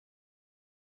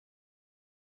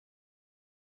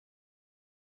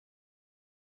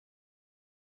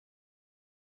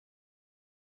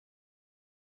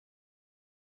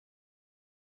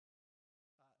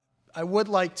I would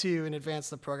like to, in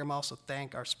advance of the program, also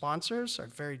thank our sponsors, our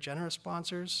very generous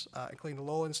sponsors, including the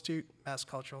Lowell Institute, Mass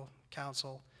Cultural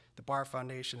Council, the Barr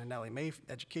Foundation, and Nellie May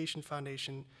Education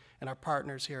Foundation, and our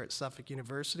partners here at Suffolk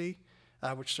University,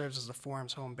 which serves as the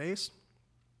forum's home base.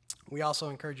 We also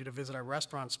encourage you to visit our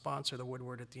restaurant sponsor, the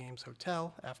Woodward at the Ames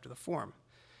Hotel, after the forum.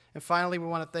 And finally, we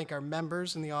want to thank our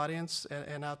members in the audience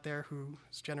and out there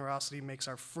whose generosity makes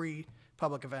our free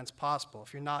public events possible.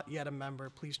 If you're not yet a member,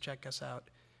 please check us out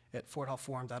at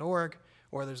forthallforum.org,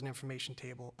 or there's an information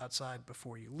table outside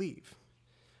before you leave.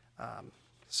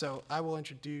 So I will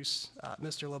introduce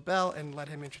Mr. LaBelle and let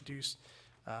him introduce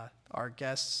our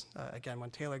guests, again,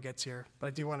 when Taylor gets here. But I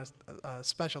do want a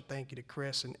special thank you to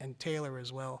Chris and Taylor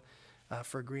as well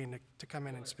for agreeing to come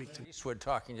in and speak to me. Eastwood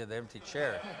talking to the empty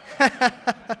chair.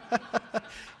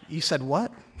 You said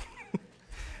what?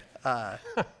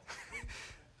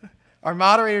 Our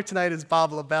moderator tonight is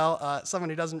Bob LaBelle, someone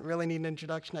who doesn't really need an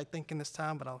introduction, I think, in this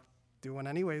town, but I'll do one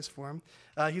anyways for him.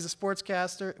 He's a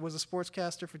sportscaster, was a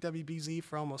sportscaster for WBZ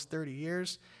for almost 30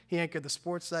 years. He anchored the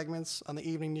sports segments on the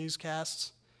evening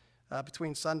newscasts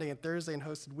between Sunday and Thursday and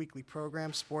hosted weekly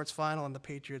programs, Sports Final, and the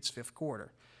Patriots' Fifth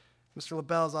Quarter. Mr.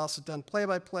 LaBelle has also done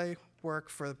play-by-play work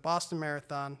for the Boston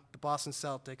Marathon, the Boston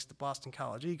Celtics, the Boston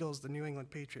College Eagles, the New England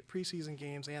Patriot preseason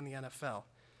games, and the NFL.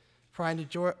 Prior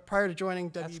to joining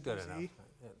WBZ. That's good enough.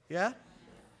 Yeah?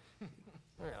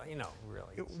 Really,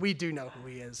 really. We do know who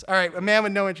he is. All right, a man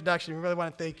with no introduction. We really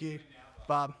want to thank you,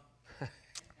 Bob.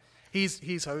 He's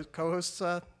co-hosts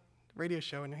a radio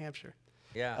show in New Hampshire.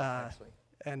 Yeah, actually.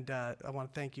 And I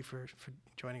want to thank you for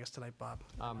joining us tonight, Bob.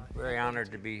 I'm very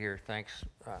honored to be here. Thanks.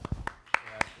 So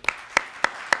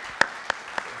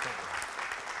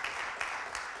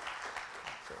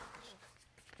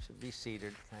be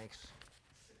seated. Thanks.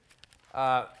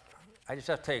 I just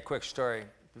have to tell you a quick story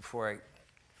before I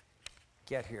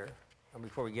get here, and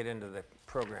before we get into the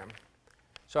program.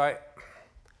 So I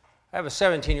have a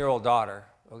 17-year-old daughter,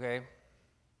 okay?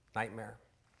 Nightmare,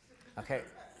 okay?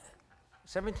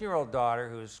 17-year-old daughter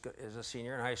who is a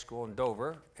senior in high school in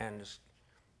Dover and is,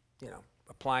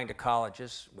 applying to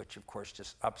colleges, which of course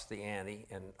just ups the ante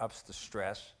and ups the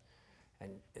stress.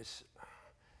 And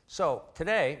so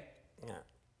today,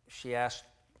 she asked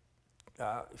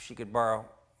if she could borrow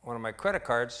one of my credit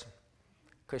cards,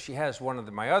 because she has one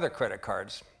of my other credit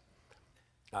cards,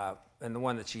 and the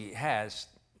one that she has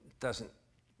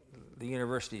the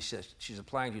university says she's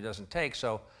applying to doesn't take.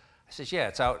 So I says, yeah,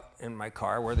 it's out in my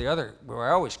car where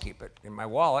I always keep it, in my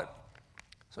wallet.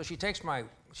 So she takes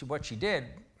what she did,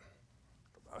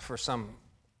 for some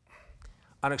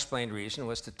unexplained reason,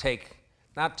 was to take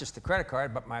not just the credit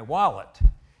card, but my wallet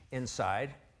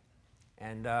inside.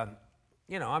 And,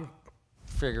 I'm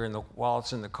figuring the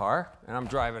wallet's in the car, and I'm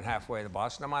driving halfway to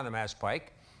Boston. I'm on the Mass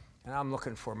Pike, and I'm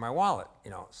looking for my wallet,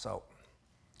 So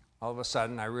all of a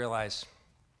sudden, I realize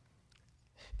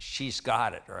she's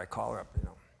got it, or I call her up,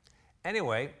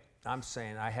 Anyway, I'm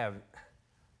saying I have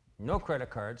no credit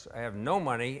cards, I have no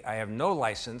money, I have no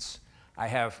license,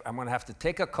 I'm going to have to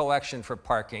take a collection for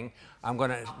parking. You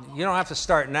don't have to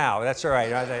start now, that's all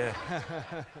right.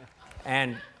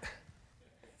 And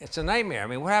it's a nightmare. I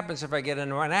mean, what happens if I get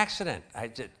into an accident?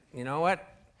 You know what?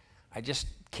 I just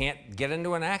can't get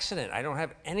into an accident. I don't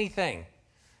have anything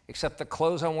except the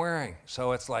clothes I'm wearing.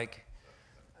 So it's like,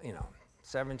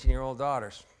 17-year-old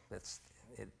daughters.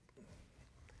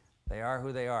 They are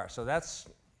who they are. So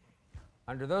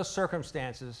under those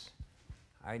circumstances,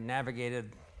 I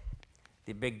navigated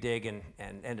the Big Dig and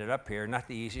ended up here. Not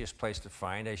the easiest place to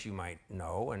find, as you might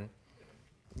know. And,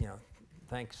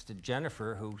 thanks to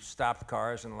Jennifer, who stopped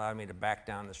cars and allowed me to back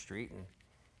down the street and,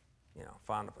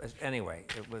 found a place. Anyway,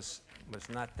 it was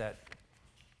not that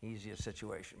easy a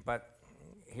situation. But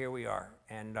here we are.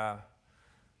 And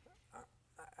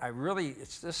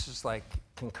this is like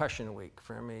concussion week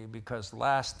for me, because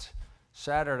last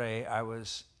Saturday I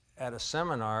was at a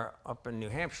seminar up in New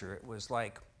Hampshire. It was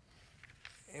like,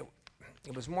 it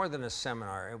was more than a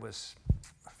seminar. It was,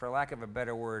 for lack of a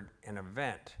better word, an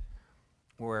event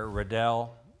where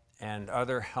Riddell and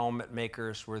other helmet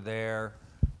makers were there.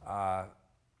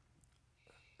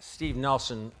 Steve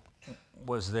Nelson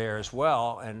was there as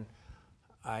well, and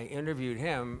I interviewed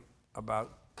him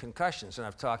about concussions. And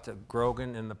I've talked to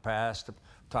Grogan in the past, I've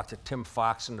talked to Tim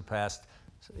Fox in the past,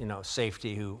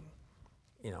 safety, who,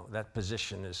 that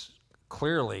position is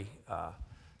clearly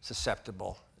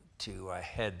susceptible to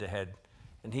head-to-head.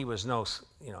 And he was no,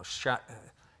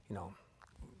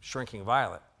 shrinking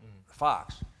violet,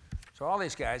 Fox. So all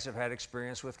these guys have had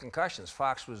experience with concussions.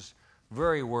 Fox was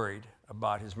very worried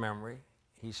about his memory.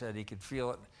 He said he could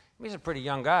feel it. he's a pretty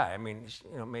young guy. I mean,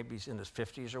 maybe he's in his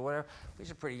 50s or whatever. But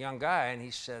he's a pretty young guy, and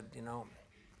he said,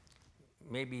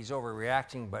 maybe he's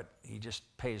overreacting, but he just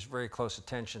pays very close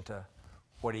attention to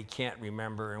what he can't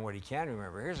remember and what he can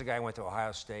remember. Here's a guy who went to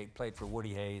Ohio State, played for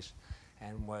Woody Hayes,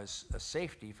 and was a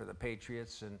safety for the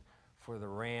Patriots and for the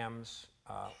Rams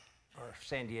or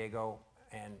San Diego.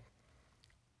 And,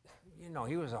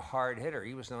 he was a hard hitter.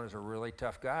 He was known as a really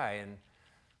tough guy. And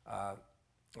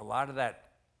a lot of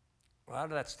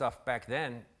that stuff back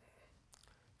then,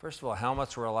 first of all,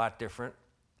 helmets were a lot different,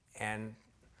 and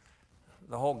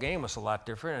the whole game was a lot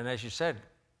different. And as you said,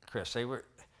 Chris, they were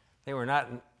not,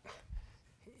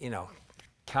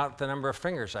 count the number of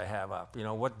fingers I have up.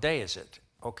 What day is it?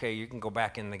 Okay, you can go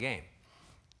back in the game.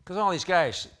 Because all these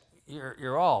guys,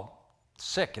 you're all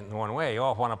sick in one way. You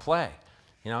all want to play.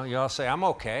 You all say, I'm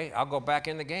okay. I'll go back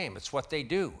in the game. It's what they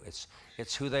do.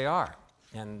 It's who they are.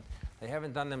 And they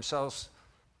haven't done themselves.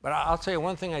 But I'll tell you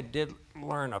one thing I did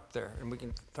learn up there, and we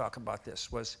can talk about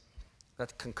this, was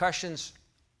that concussions,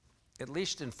 at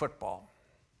least in football,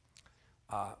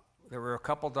 there were a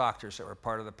couple doctors that were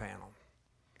part of the panel.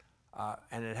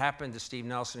 And it happened to Steve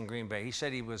Nelson in Green Bay. He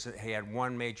said he had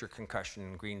one major concussion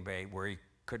in Green Bay where he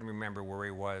couldn't remember where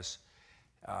he was,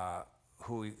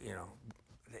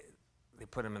 they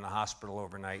put him in the hospital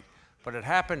overnight. But it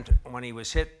happened when he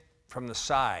was hit from the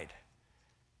side.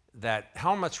 That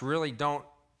helmets really don't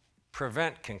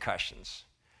prevent concussions.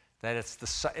 That it's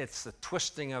the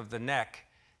twisting of the neck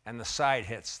and the side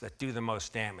hits that do the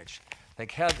most damage.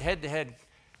 Like head-to-head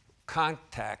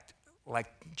contact, like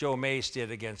Joe Mays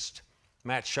did against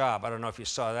Matt Schaub. I don't know if you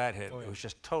saw that hit. Oh, yeah. It was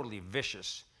just totally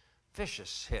vicious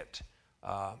hit.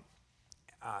 But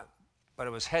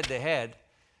it was head-to-head,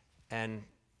 and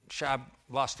Schaub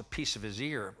lost a piece of his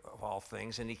ear, of all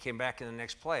things, and he came back in the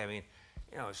next play. I mean,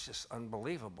 it's just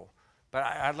unbelievable. But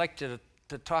I'd like to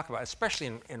talk about,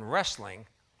 especially in wrestling,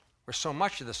 where so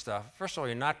much of the stuff, first of all,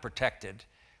 you're not protected,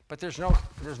 but there's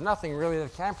nothing really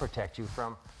that can protect you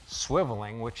from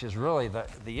swiveling, which is really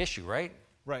the issue, right?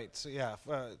 Right. So yeah,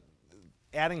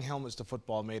 adding helmets to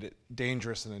football made it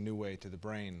dangerous in a new way to the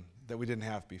brain that we didn't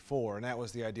have before, and that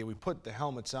was the idea. We put the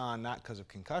helmets on not because of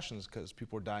concussions, because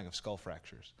people were dying of skull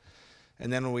fractures.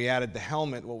 And then when we added the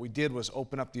helmet, what we did was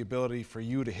open up the ability for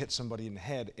you to hit somebody in the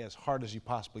head as hard as you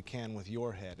possibly can with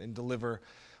your head and deliver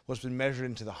what's been measured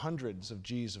into the hundreds of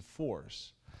G's of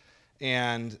force.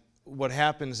 And what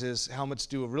happens is helmets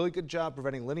do a really good job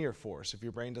preventing linear force if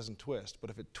your brain doesn't twist. But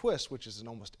if it twists, which is in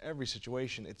almost every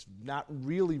situation, it's not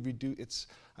really reduced.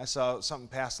 I saw something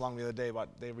passed along the other day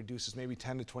about they reduces maybe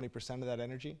 10 to 20% of that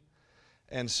energy.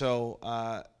 And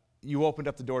so you opened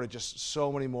up the door to just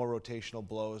so many more rotational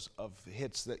blows of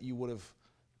hits that you would have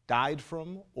died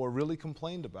from or really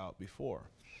complained about before.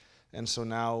 And so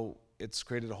now it's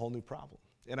created a whole new problem.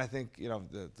 And I think,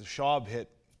 the Schaub hit,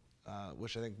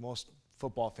 which I think most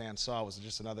football fans saw, was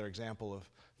just another example of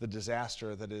the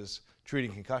disaster that is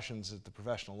treating concussions at the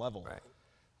professional level.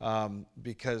 Right.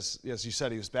 Because, as you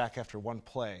said, he was back after one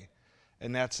play.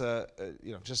 And that's,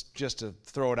 just to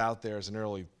throw it out there as an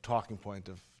early talking point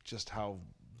of just how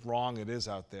wrong it is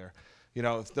out there.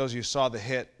 If those of you saw the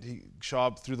hit,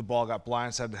 Schaub threw the ball, got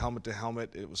blindsided helmet to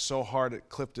helmet. It was so hard it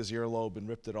clipped his earlobe and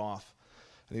ripped it off.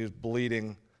 And he was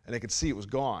bleeding, and they could see it was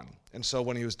gone. And so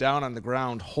when he was down on the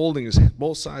ground holding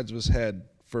both sides of his head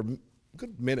for a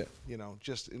good minute,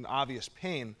 just in obvious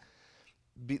pain,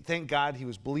 thank God he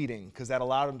was bleeding, because that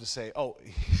allowed him to say, oh,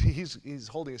 he's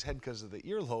holding his head because of the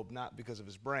earlobe, not because of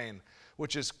his brain,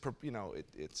 which is,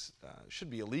 should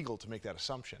be illegal to make that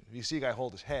assumption. If you see a guy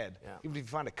hold his head, yeah, even if you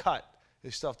find a cut, they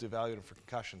still have to evaluate him for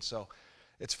concussion. So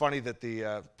it's funny that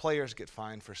the players get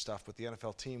fined for stuff, but the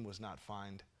NFL team was not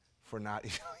fined for not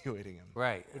evaluating him.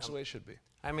 Right. Which is the way it should be.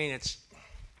 I mean,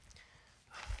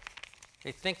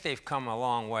 they think they've come a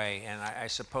long way, and I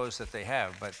suppose that they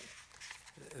have, but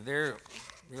you're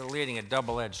leading a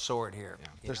double-edged sword here.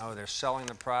 Yeah. They're selling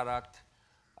the product.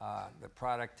 The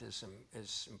product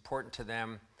is important to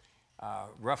them.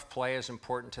 Rough play is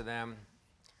important to them.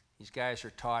 These guys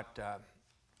are taught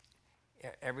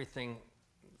everything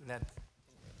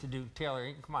to do. Taylor,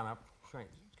 you can come on up.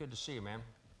 It's good to see you, man.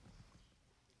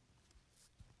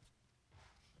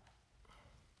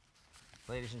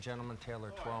 Ladies and gentlemen,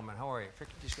 Taylor Twellman. How are you?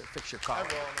 Just fix your collar.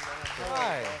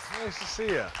 Hi. Nice to see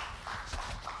you.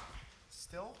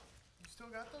 Still? You still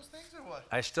got those things or what?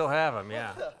 I still have them,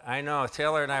 yeah. I know.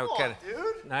 Taylor and I would kind of.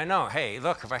 Dude. I know. Hey,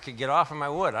 look, if I could get off them, I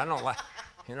would. I don't like.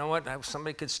 You know what?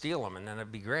 Somebody could steal them, and then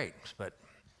it'd be great. But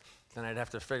then I'd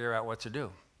have to figure out what to do.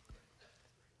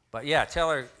 But yeah,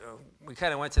 Taylor, we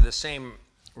kind of went to the same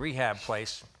rehab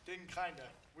place. Didn't kinda.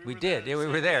 We did. Yeah, we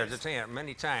were there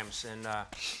many times, and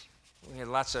We had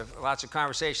lots of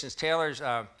conversations. Taylor's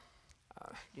a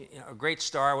great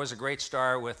star, was a great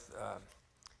star with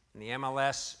in the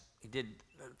MLS. He did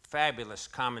fabulous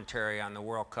commentary on the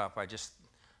World Cup. I just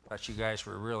thought you guys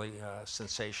were really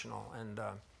sensational, and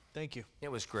Thank you. it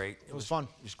was great. It was fun.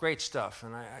 It was great stuff,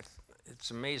 and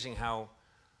it's amazing how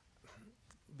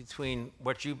between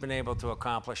what you've been able to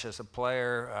accomplish as a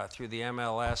player through the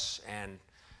MLS and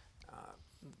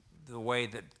the way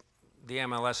that the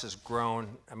MLS has grown.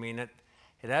 I mean, it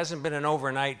hasn't been an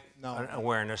overnight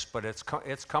awareness, but it's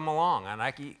come along,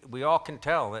 and we all can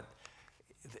tell that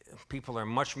people are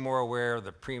much more aware of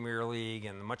the Premier League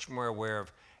and much more aware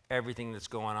of everything that's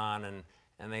going on,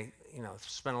 and they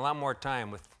spend a lot more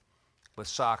time with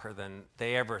soccer than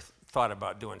they ever thought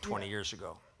about doing 20 years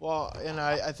ago. Well, and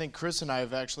I think Chris and I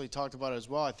have actually talked about it as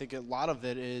well. I think a lot of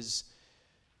it is,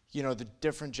 the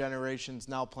different generations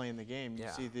now playing the game. You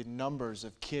see the numbers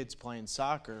of kids playing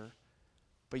soccer,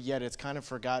 but yet it's kind of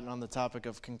forgotten on the topic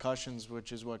of concussions,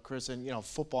 which is what Chris and,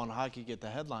 football and hockey get the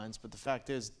headlines. But the fact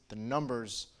is, the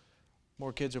numbers,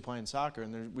 more kids are playing soccer,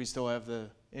 and we still have the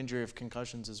injury of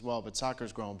concussions as well. But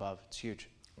soccer's growing, Bob. It's huge.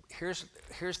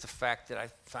 Here's the fact that I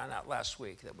found out last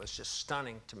week that was just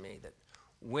stunning to me, that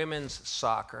women's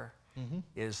soccer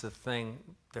is the thing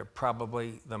they're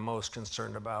probably the most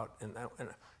concerned about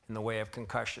in the way of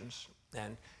concussions.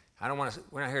 And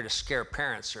we're not here to scare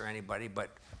parents or anybody, but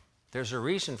there's a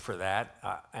reason for that.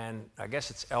 And I guess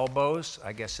it's elbows.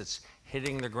 I guess it's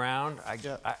hitting the ground.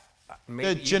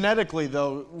 Genetically,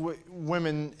 though,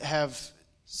 women have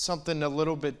something a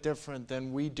little bit different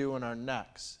than we do in our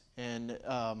necks. And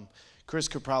Chris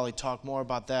could probably talk more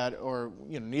about that, or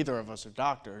neither of us are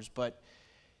doctors, but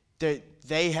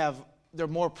they're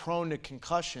more prone to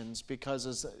concussions because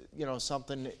of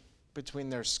something between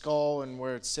their skull and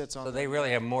where it sits on. So they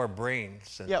really have more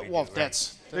brains than we do, right?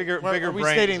 That's bigger are we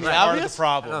brains. stating the Part of obvious? the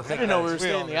problem. I didn't know we were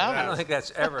stating the I obvious. don't think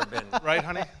that's ever been Right,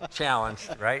 honey?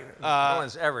 challenged, right? No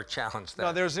one's ever challenged that.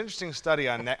 No, there was an interesting study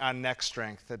on neck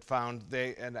strength that found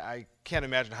and I can't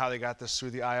imagine how they got this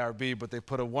through the IRB, but they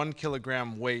put a 1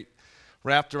 kilogram weight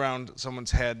wrapped around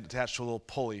someone's head attached to a little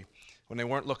pulley. When they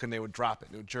weren't looking, they would drop it.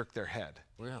 It would jerk their head.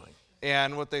 Really?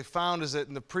 And what they found is that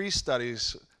in the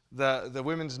pre-studies, the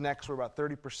women's necks were about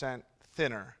 30%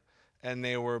 thinner, and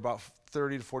they were about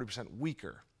 30 to 40%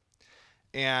 weaker.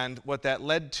 And what that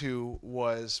led to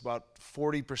was about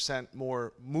 40%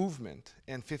 more movement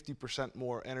and 50%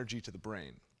 more energy to the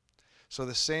brain. So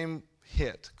the same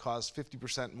hit caused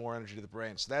 50% more energy to the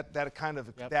brain. So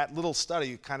that little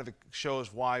study kind of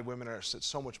shows why women are at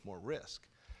so much more risk.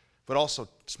 But also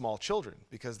small children,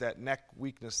 because that neck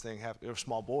weakness thing or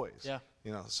small boys. Yeah.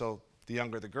 So the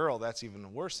younger the girl, that's even a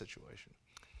worse situation.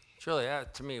 It's really,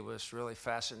 to me, it was really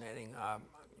fascinating.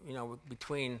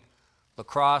 Between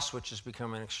lacrosse, which has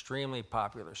become an extremely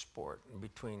popular sport, and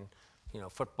between,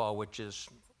 football, which is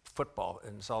football,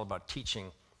 and it's all about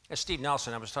teaching. As Steve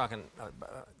Nelson, I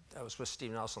was with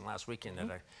Steve Nelson last weekend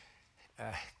at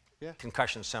a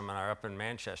concussion seminar up in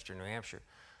Manchester, New Hampshire.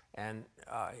 And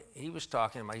he was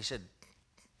talking about, he said,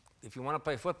 if you want to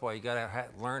play football, you got to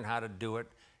learn how to do it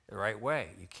the right way.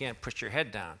 You can't put your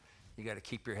head down. You got to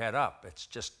keep your head up. It's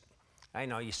just, I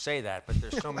know you say that, but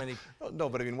there's so many. No,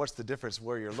 but I mean, what's the difference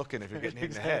where you're looking if you're getting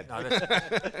hit in the head?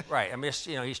 No, right. I mean,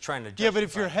 he's trying to justify. Yeah, but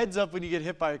if your head's up when you get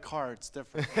hit by a car, it's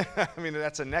different. I mean,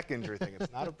 that's a neck injury thing.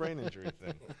 It's not a brain injury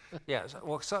thing. Yeah.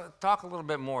 So talk a little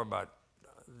bit more about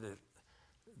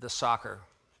the soccer.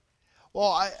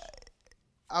 Well,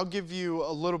 I'll give you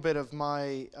a little bit of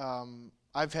my.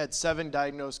 I've had 7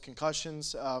 diagnosed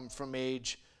concussions from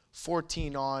age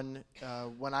 14 on.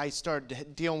 When I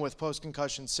started dealing with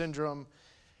post-concussion syndrome,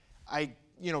 I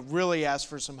really asked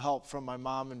for some help from my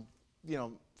mom and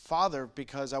father,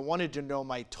 because I wanted to know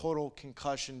my total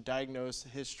concussion diagnosed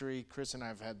history. Chris and I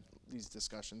have had these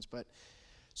discussions, but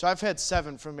so I've had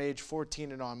 7 from age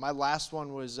 14 and on. My last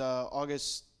one was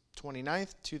August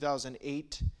 29th,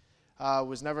 2008.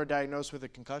 Was never diagnosed with a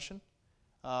concussion.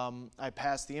 I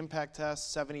passed the impact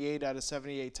test 78 out of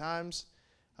 78 times.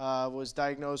 Was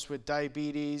diagnosed with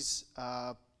diabetes,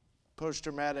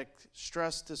 post-traumatic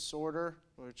stress disorder,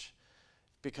 which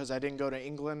because I didn't go to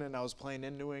England and I was playing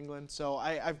in New England. So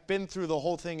I've been through the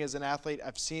whole thing as an athlete.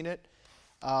 I've seen it.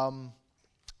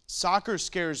 Soccer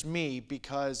scares me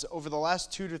because over the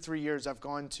last 2 to 3 years, I've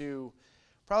gone to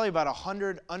probably about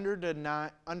 100 under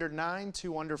 9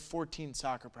 to under 14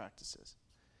 soccer practices.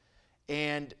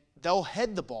 And they'll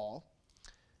head the ball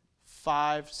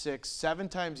 5, 6, 7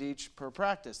 times each per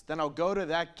practice. Then I'll go to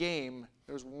that game.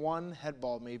 There's 1 head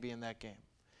ball maybe in that game.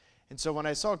 And so when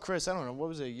I saw Chris, I don't know, what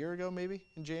was it, a year ago maybe,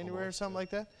 in January or something like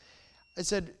that? I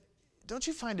said, don't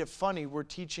you find it funny we're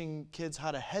teaching kids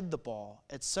how to head the ball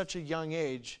at such a young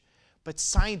age, but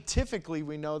scientifically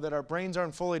we know that our brains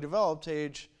aren't fully developed to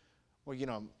age, well, you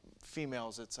know,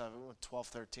 females it's 12,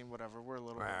 13, whatever. We're a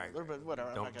little bit older, but whatever.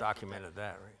 I'm not Don't gonna document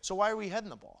that, right? So why are we heading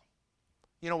the ball?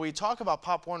 You know, we talk about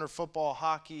Pop Warner football,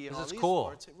 hockey, and all Because these it's cool.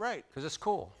 sports. Right. Because it's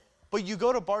cool. But you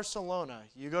go to Barcelona,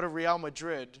 you go to Real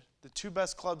Madrid, the two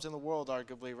best clubs in the world,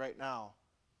 arguably, right now,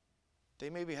 they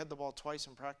maybe head the ball twice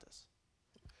in practice.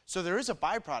 So there is a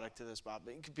byproduct to this, Bob,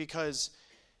 because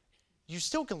you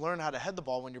still can learn how to head the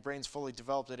ball when your brain's fully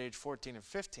developed at age 14 and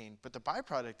 15, but the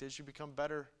byproduct is you become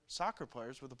better soccer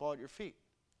players with the ball at your feet.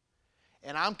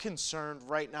 And I'm concerned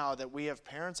right now that we have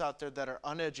parents out there that are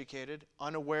uneducated,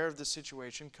 unaware of the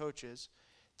situation, coaches.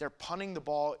 They're punting the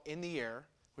ball in the air,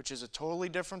 which is a totally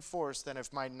different force than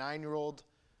if my 9-year-old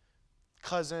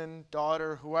cousin,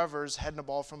 daughter, whoever's heading the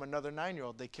ball from another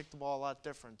 9-year-old. They kick the ball a lot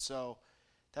different. So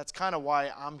that's kind of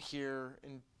why I'm here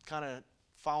and kind of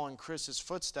following Chris's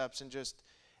footsteps and just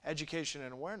education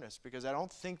and awareness, because I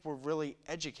don't think we're really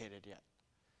educated yet.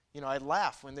 You know, I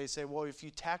laugh when they say, well, if you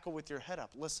tackle with your head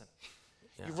up, listen.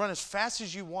 Yeah. You run as fast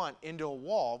as you want into a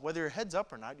wall, whether your head's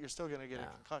up or not, you're still going to get a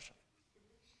concussion.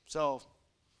 So,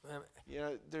 you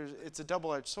know, it's a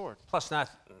double-edged sword. Plus, not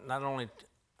only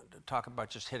to talk about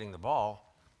just hitting the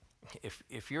ball,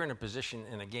 if you're in a position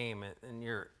in a game and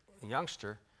you're a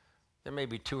youngster, there may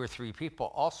be 2 or 3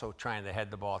 people also trying to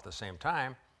head the ball at the same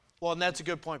time. Well, and that's a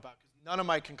good point, Bob, because none of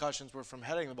my concussions were from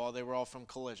heading the ball. They were all from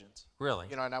collisions. Really?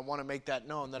 You know, and I want to make that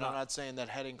known that I'm not saying that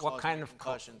heading causes What kind of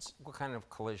concussions. what kind of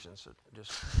collisions?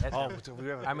 Just Do we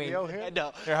have a I mean, video here? I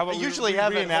know. Here, how about I we usually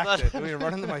have it. reenact Hold it? on. We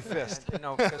run into my fist. you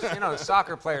know, 'cause, you know,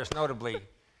 soccer players notably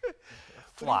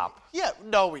flop. Yeah,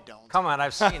 no, we don't. Come on,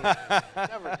 I've seen it.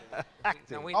 Never do.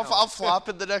 No, we I'll know. flop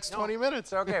in the next 20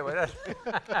 minutes. It's okay with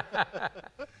that.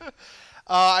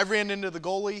 I ran into the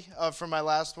goalie for my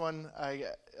last one.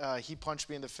 He punched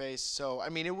me in the face. So, I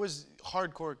mean, it was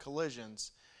hardcore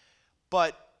collisions.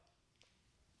 But,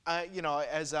 you know,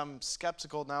 as I'm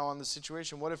skeptical now on the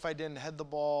situation, what if I didn't head the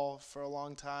ball for a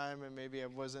long time and maybe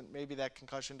maybe that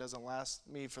concussion doesn't last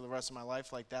me for the rest of my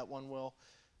life like that one will.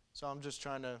 So I'm just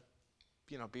trying to,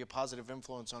 you know, be a positive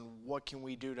influence on what can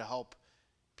we do to help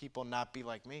people not be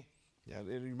like me. Yeah,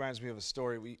 it reminds me of a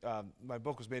story. My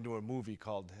book was made into a movie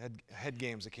called Head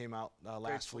Games that came out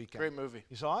last weekend. Great movie.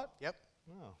 You saw it? Yep.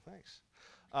 Oh, thanks.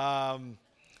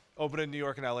 Opened in New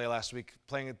York and LA last week,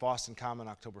 playing at Boston Common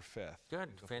October 5th. Good,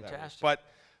 So for that fantastic. reason.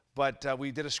 But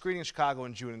we did a screening in Chicago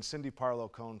in June, and Cindy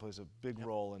Parlow-Cohn plays a big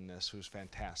role in this, who's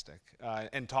fantastic,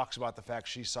 and talks about the fact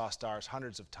she saw stars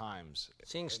hundreds of times.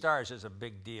 Seeing stars is a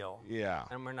big deal. Yeah.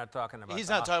 And we're not talking about He's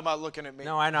the not talking about looking at me.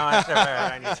 No, I know. I said,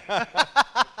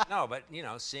 right, no, but you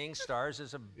know, seeing stars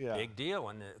is a big deal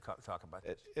when they talk about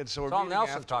this. And so we're It's all meeting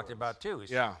Nelson talked afterwards. about too.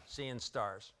 Is Yeah. seeing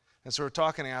stars. And so we're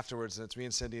talking afterwards, and it's me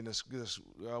and Cindy and this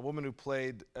woman who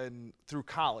played through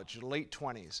college, in her late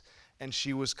 20s, and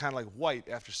she was kind of like white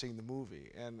after seeing the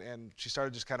movie, and she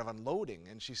started just kind of unloading,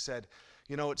 and she said,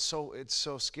 you know, it's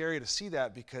so scary to see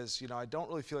that because, you know, I don't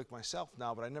really feel like myself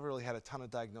now, but I never really had a ton of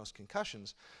diagnosed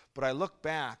concussions, but I look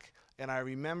back and I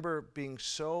remember being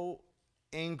so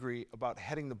angry about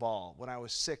heading the ball when I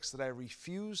was 6 that I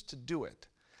refused to do it,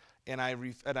 and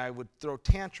I would throw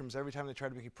tantrums every time they tried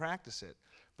to make me practice it.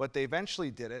 But they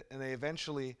eventually did it, and I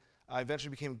eventually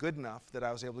became good enough that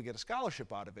I was able to get a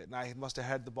scholarship out of it, and I must have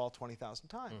had the ball 20,000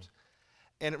 times.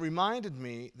 And it reminded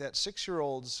me that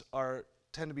 6-year-olds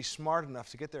tend to be smart enough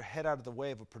to get their head out of the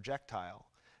way of a projectile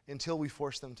until we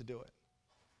force them to do it.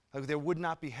 Like, there would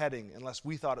not be heading unless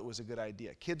we thought it was a good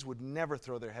idea. Kids would never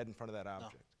throw their head in front of that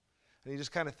object. No. And you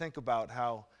just kind of think about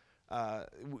how,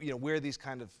 you know, where these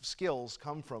kind of skills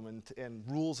come from and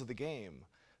rules of the game.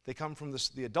 They come from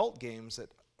the adult games that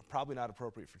are probably not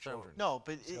appropriate for children. No,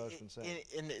 but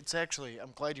and it's actually,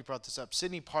 I'm glad you brought this up.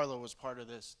 Sidney Parlow was part of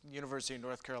this University of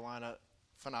North Carolina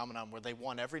phenomenon where they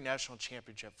won every national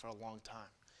championship for a long time.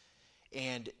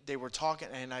 And they were talking,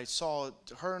 and I saw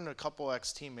her and a couple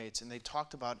ex-teammates, and they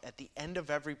talked about at the end of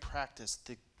every practice,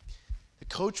 the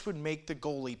coach would make the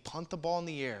goalie punt the ball in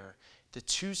the air. The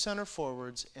 2 center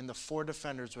forwards and the 4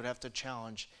 defenders would have to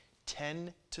challenge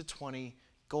 10 to 20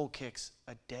 goal kicks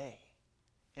a day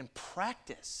in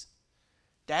practice.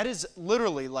 That is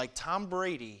literally like Tom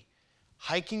Brady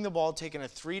hiking the ball, taking a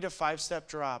 3 to 5 step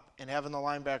drop, and having the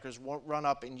linebackers run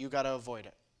up, and you got to avoid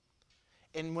it.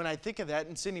 And when I think of that,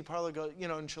 and Sidney Parlow goes, you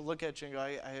know, and she'll look at you and go,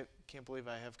 I can't believe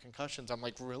I have concussions. I'm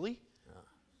like, really? Yeah.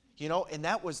 You know, and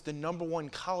that was the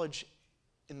 #1 college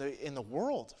in the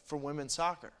world for women's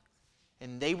soccer.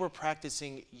 And they were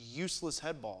practicing useless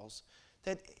head balls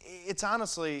that it's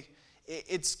honestly,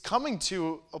 it's coming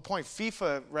to a point.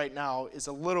 FIFA right now is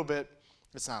a little bit,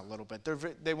 it's not a little bit,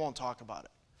 they won't talk about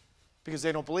it because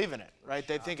they don't believe in it, right?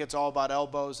 They think it's all about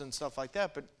elbows and stuff like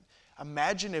that. But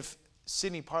imagine if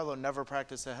Sydney Parlow never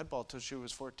practiced the headball until she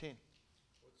was 14.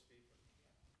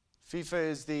 What's FIFA? FIFA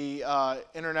is the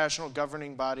international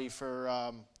governing body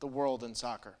for the world in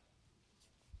soccer.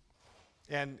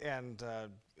 And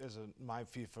as my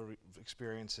FIFA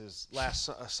experiences, last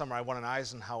summer I won an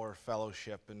Eisenhower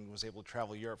Fellowship and was able to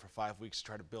travel Europe for 5 weeks to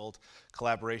try to build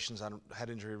collaborations on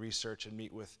head injury research and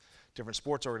meet with different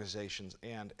sports organizations.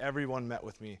 And everyone met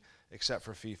with me except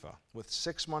for FIFA, with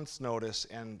 6 months' notice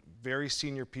and very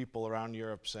senior people around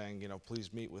Europe saying, you know,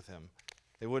 please meet with him.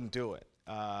 They wouldn't do it.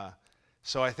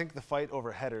 So I think the fight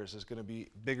over headers is going to be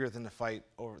bigger than the fight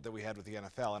that we had with the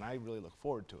NFL, and I really look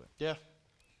forward to it. Yeah.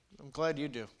 I'm glad you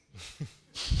do.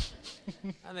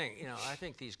 I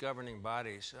think these governing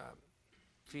bodies,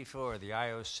 FIFA or the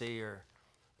IOC,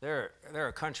 they're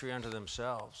a country unto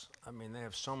themselves. I mean, they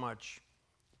have so much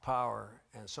power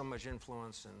and so much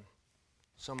influence and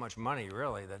so much money,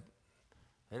 really, that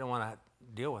they don't want to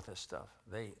deal with this stuff.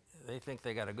 They think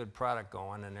they got a good product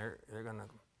going, and they're going to,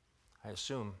 I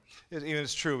assume.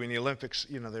 It's true. In the Olympics,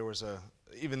 you know, there was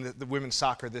even the women's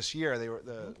soccer this year.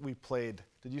 We played.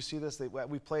 Did you see this?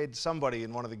 We played somebody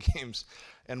in one of the games,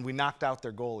 and we knocked out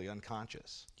their goalie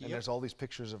unconscious. Yep. And there's all these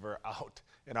pictures of her out,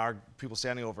 and our people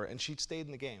standing over her, and she'd stayed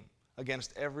in the game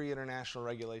against every international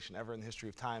regulation ever in the history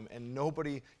of time, and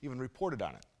nobody even reported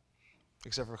on it,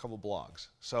 except for a couple blogs.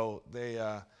 So they.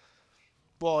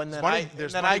 Well, and then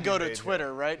I go to Twitter,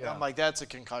 here. right? Yeah. I'm like, that's a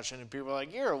concussion. And people are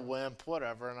like, you're a wimp,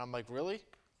 whatever. And I'm like, really?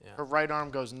 Yeah. Her right arm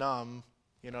goes numb.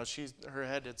 You know, her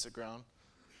head hits the ground.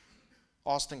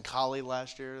 Austin Collie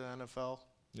last year, the NFL.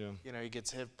 Yeah. You know, he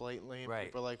gets hit blatantly. And Right.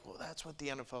 people are like, well, that's what the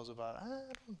NFL's about.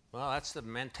 Well, that's the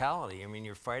mentality. I mean,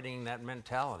 you're fighting that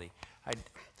mentality.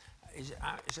 Is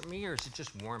it me or is it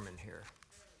just warm in here?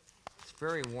 It's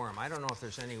very warm. I don't know if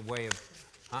there's any way of,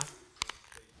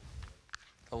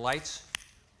 the lights?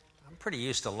 I'm pretty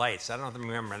used to lights. I don't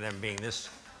remember them being this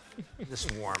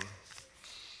warm.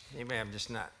 Maybe I'm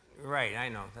just not, right, I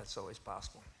know, that's always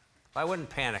possible. I wouldn't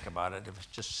panic about it if it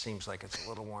just seems like it's a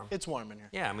little warm. It's warm in here.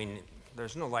 Yeah, I mean,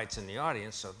 there's no lights in the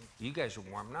audience, so you guys are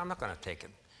warm. No, I'm not going to take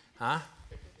it. Huh?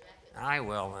 I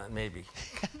will, maybe.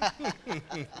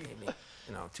 Maybe,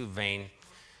 you know, too vain.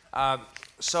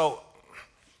 So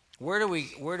where do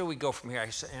we go from here?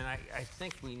 And I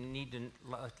think we need to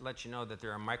let you know that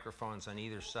there are microphones on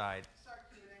either side.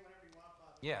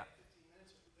 Yeah.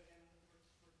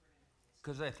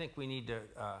 Because I think we need to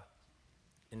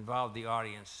involve the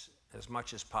audience as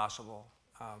much as possible,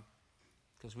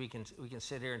 because we can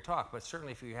sit here and talk. But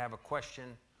certainly, if you have a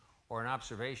question or an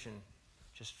observation,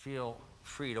 just feel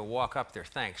free to walk up there.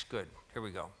 Thanks. Good. Here we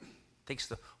go.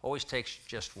 Always takes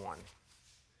just one.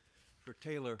 For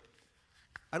Taylor,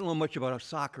 I don't know much about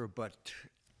soccer, but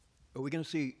are we going to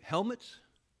see helmets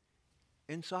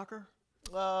in soccer?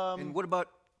 And what about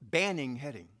banning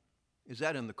heading? Is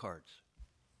that in the cards?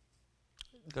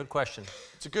 Good question.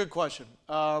 It's a good question.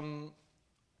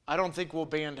 I don't think we'll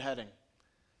ban heading,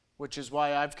 which is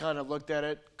why I've kind of looked at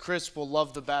it. Chris will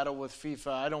love the battle with FIFA.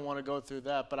 I don't want to go through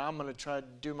that, but I'm going to try to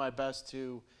do my best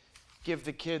to give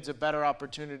the kids a better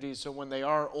opportunity so when they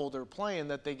are older playing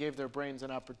that they gave their brains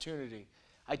an opportunity.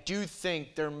 I do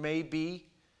think there may be,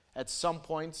 at some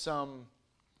point, some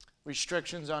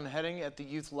restrictions on heading at the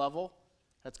youth level.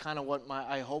 That's kind of what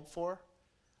I hope for.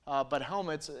 But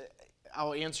helmets,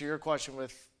 I'll answer your question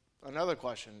with another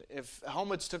question. If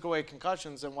helmets took away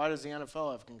concussions, then why does the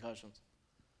NFL have concussions?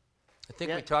 I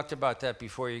think we talked about that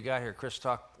before you got here. Chris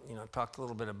talked a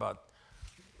little bit about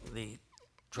the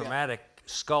dramatic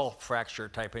skull fracture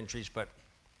type injuries, but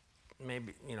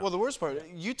maybe, you know. Well, the worst part,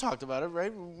 you talked about it,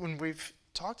 right? When we've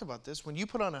talked about this, when you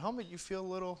put on a helmet, you feel a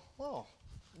little,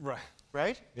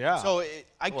 right? Yeah. So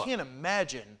I can't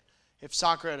imagine if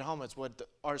soccer had helmets, what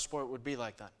our sport would be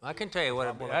like then. I can tell you what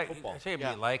it'd be like. I tell you it'd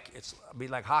be like. It'd be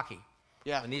like hockey.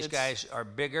 Yeah. And these guys are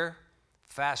bigger,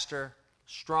 faster,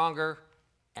 stronger,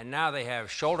 and now they have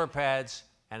shoulder pads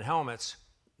and helmets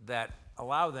that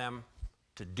allow them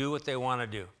to do what they want to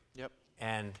do. Yep.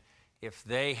 And if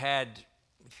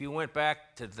you went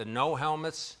back to the no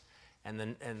helmets and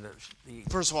the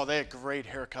First of all, they had great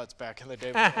haircuts back in the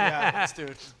day.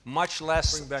 Dude. much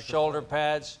less shoulder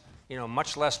pads,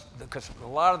 much less, because a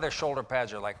lot of their shoulder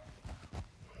pads are like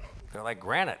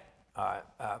granite.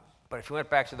 But if you went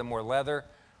back to the more leather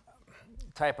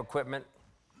type equipment,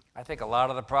 I think a lot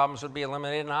of the problems would be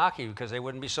eliminated in hockey because they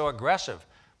wouldn't be so aggressive.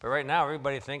 But right now,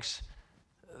 everybody thinks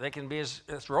they can be as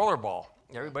rollerball.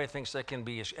 Everybody thinks they can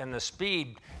be, and the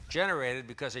speed generated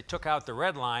because they took out the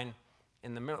red line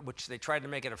in the middle, which they tried to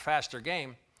make it a faster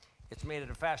game. It's made it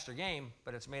a faster game,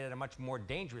 but it's made it a much more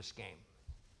dangerous game.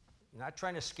 Not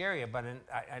trying to scare you, but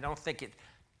I don't think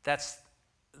that's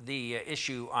the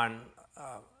issue on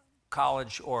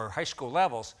college or high school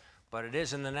levels, but it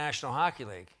is in the National Hockey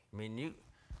League. I mean,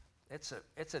 it's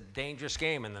a dangerous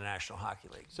game in the National Hockey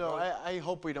League. So I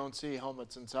hope we don't see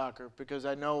helmets in soccer because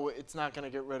I know it's not going to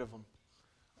get rid of them.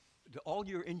 Do all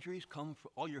your injuries come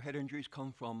from, all your head injuries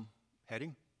come from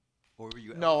heading? Or were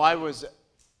you No, I was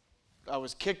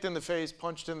kicked in the face,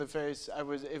 punched in the face. It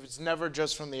was never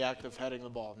just from the act of heading the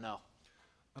ball. No.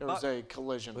 There was a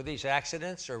collision. Were these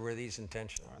accidents or were these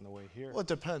intentional? On the way here. Well, it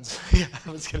depends. Yeah,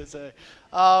 I was going to say.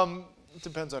 It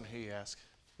depends on who you ask.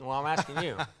 Well, I'm asking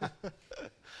you.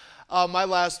 My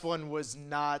last one was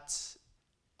not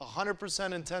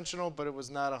 100% intentional, but it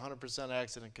was not 100%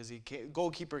 accident because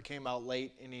goalkeeper came out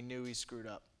late and he knew he screwed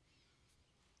up.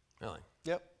 Really?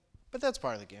 Yep. But that's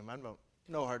part of the game. I don't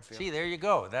no hard feelings. See, there you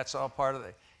go. That's all part of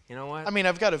the, you know what? I mean,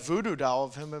 I've got a voodoo doll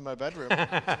of him in my bedroom.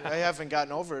 I haven't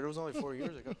gotten over it. It was only 4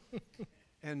 years ago.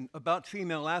 And about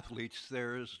female athletes,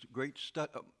 there's great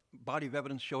body of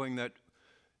evidence showing that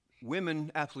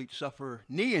women athletes suffer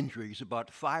knee injuries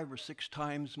about 5 or 6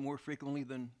 times more frequently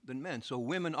than men. So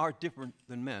women are different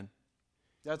than men.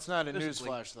 That's not a physically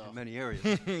newsflash, though. in many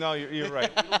areas. No, you're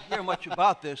right. We don't hear much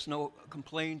about this, no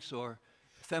complaints or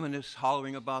feminists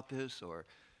hollering about this or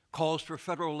calls for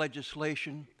federal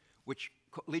legislation, which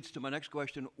leads to my next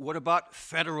question. What about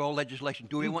federal legislation?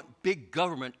 Do we want big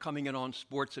government coming in on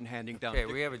sports and handing down?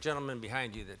 Okay, we have a gentleman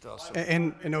behind you that also.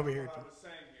 And over here. What I was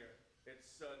saying here,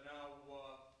 it's now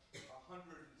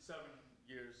 107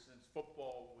 years since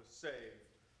football was saved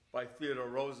by Theodore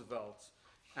Roosevelt.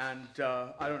 And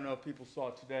I don't know if people saw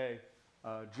today,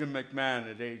 Jim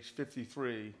McMahon at age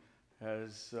 53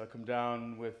 has come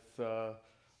down with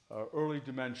early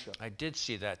dementia. I did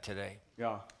see that today.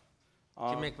 Yeah.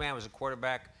 Jim McMahon was a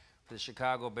quarterback for the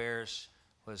Chicago Bears,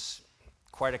 was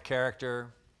quite a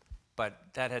character, but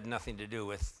that had nothing to do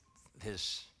with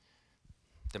his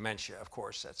dementia, of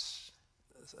course. That's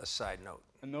a side note.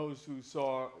 And those who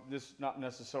saw this, not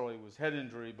necessarily was head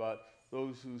injury, but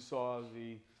those who saw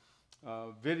the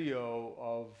video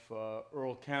of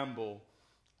Earl Campbell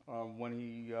when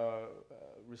he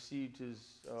received his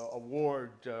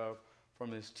award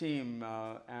from his team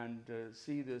and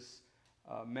see this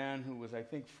man who was, I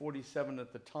think, 47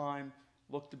 at the time,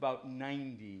 looked about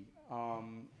 90.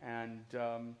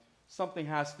 Something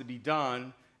has to be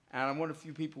done. And I wonder if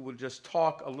you people would just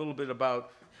talk a little bit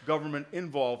about government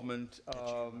involvement.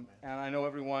 And I know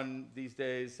everyone these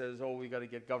days says, oh, we got to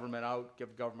get government out,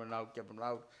 give government out, give them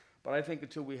out. But I think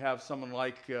until we have someone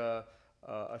like a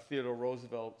Theodore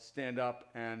Roosevelt stand up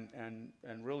and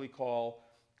really call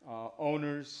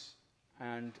owners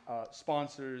and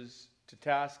sponsors to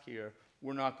task here,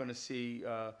 we're not going to see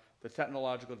the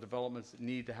technological developments that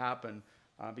need to happen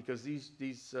because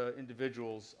these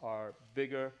individuals are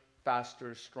bigger,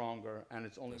 faster, stronger, and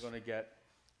it's only going to get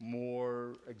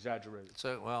more exaggerated.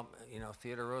 So, well, you know,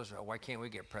 Theodore Roosevelt, why can't we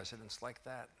get presidents like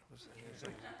that?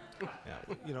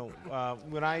 Yeah, you know,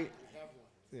 when I,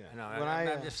 yeah, No, when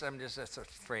I'm just, that's a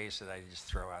phrase that I just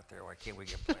throw out there. Why can't we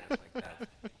get players like that?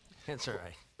 It's all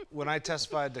right. when I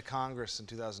testified to Congress in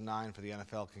 2009 for the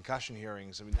NFL concussion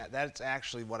hearings, I mean, that's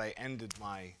actually what I ended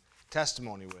my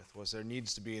testimony with, was there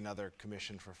needs to be another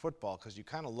commission for football, because you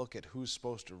kind of look at who's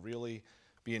supposed to really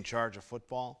be in charge of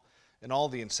football, and all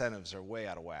the incentives are way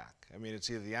out of whack. I mean, it's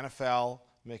either the NFL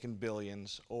making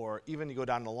billions, or even you go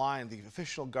down the line, the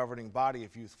official governing body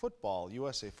of youth football,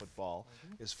 USA Football,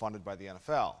 is funded by the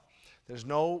NFL. There's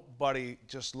nobody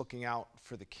just looking out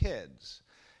for the kids.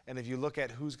 And if you look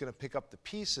at who's going to pick up the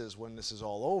pieces when this is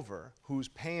all over, who's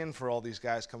paying for all these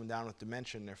guys coming down with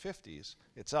dementia in their 50s,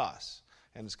 it's us.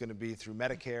 And it's going to be through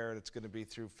Medicare, and it's going to be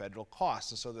through federal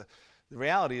costs. And so the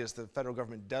reality is the federal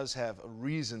government does have a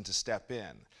reason to step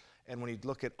in. And when you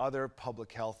look at other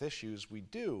public health issues, we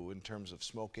do, in terms of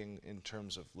smoking, in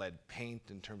terms of lead paint,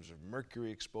 in terms of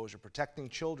mercury exposure, protecting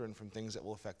children from things that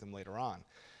will affect them later on.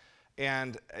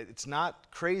 And it's not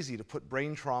crazy to put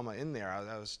brain trauma in there.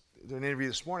 I was doing an interview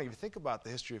this morning. If you think about the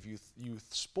history of youth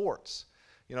sports,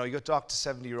 you know, you go talk to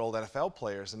 70-year-old NFL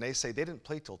players, and they say they didn't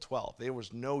play till 12. There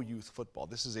was no youth football.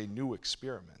 This is a new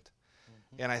experiment.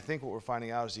 And I think what we're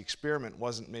finding out is the experiment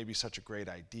wasn't maybe such a great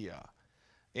idea.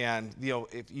 And, you know,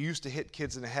 if you used to hit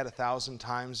kids in the head 1,000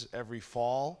 times every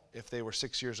fall, if they were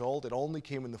 6 years old, it only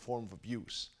came in the form of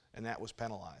abuse, and that was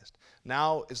penalized.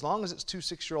 Now, as long as it's two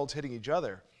 6-year-olds hitting each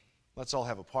other, let's all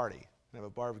have a party and have a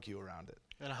barbecue around it.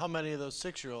 And how many of those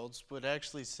 6-year-olds would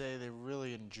actually say they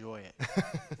really enjoy it?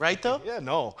 Right, though? Yeah,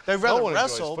 no. They'd rather no one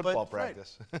wrestle, enjoys but football right.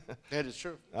 practice. That is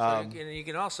true. So you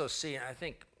can also see, I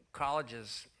think,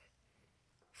 colleges,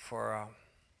 for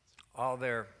all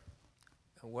their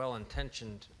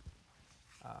well-intentioned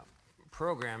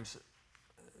programs,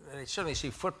 they certainly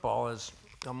see football as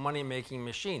a money-making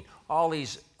machine. All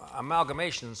these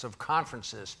amalgamations of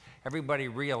conferences, everybody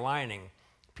realigning,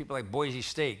 people like Boise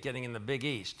State getting in the Big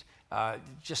East,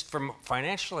 just from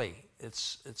financially,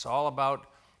 it's all about,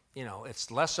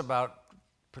 it's less about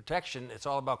protection, it's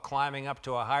all about climbing up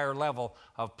to a higher level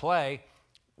of play,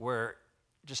 where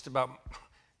just about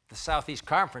the Southeast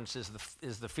Conference is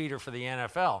the feeder for the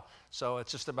NFL. So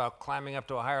it's just about climbing up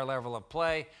to a higher level of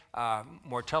play,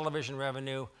 more television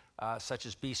revenue, such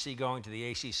as BC going to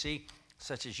the ACC,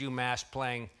 such as UMass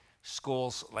playing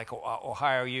schools like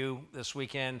Ohio U this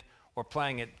weekend, or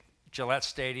playing at Gillette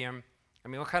Stadium. I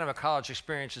mean, what kind of a college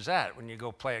experience is that when you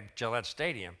go play at Gillette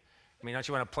Stadium? I mean, don't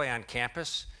you want to play on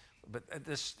campus? But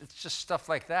it's just stuff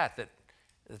like that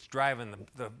that's driving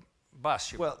the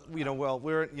bus. Well,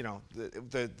 we're,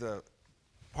 the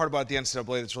part about the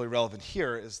NCAA that's really relevant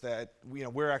here is that,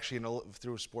 we're actually,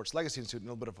 through Sports Legacy Institute, in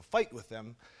a little bit of a fight with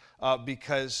them,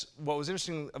 because what was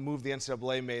interesting, a move the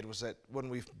NCAA made was that when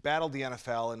we battled the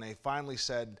NFL and they finally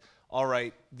said, all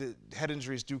right, the head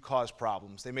injuries do cause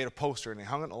problems, they made a poster and they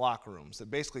hung it in the locker rooms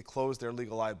that basically closed their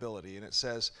legal liability. And it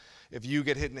says, if you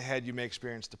get hit in the head, you may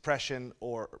experience depression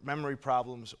or memory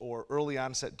problems or early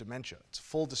onset dementia. It's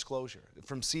full disclosure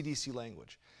from CDC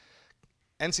language.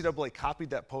 NCAA copied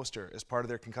that poster as part of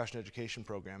their concussion education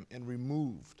program and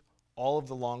removed all of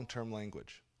the long-term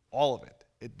language, all of it.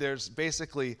 There's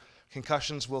basically,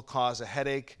 concussions will cause a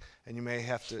headache, and you may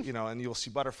have to, and you'll see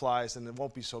butterflies, and it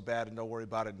won't be so bad, and don't worry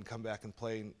about it, and come back and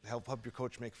play and help your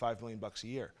coach make $5 million a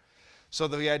year. So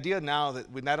the idea now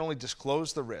that we not only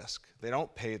disclose the risk, they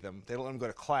don't pay them, they don't let them go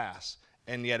to class,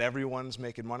 and yet everyone's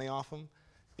making money off them,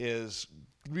 is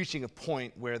reaching a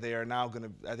point where they are now going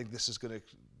to, I think this is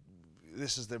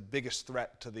the biggest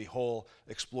threat to the whole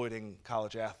exploiting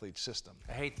college athlete system.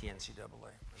 I hate the NCAA.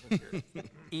 I think you're an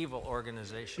evil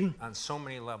organization on so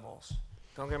many levels.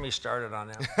 Don't get me started on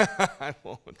them. I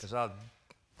won't. Because I'll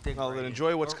dig Well, right then in.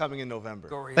 enjoy what's coming in November.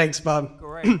 Go right Thanks, Bob. Go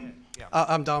right ahead. Yeah.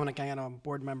 I'm Dominic Gano. I'm a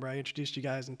board member. I introduced you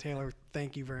guys, and Taylor,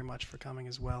 thank you very much for coming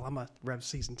as well. I'm a Rev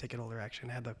season ticket holder, actually,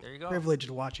 and I had the There you go. privilege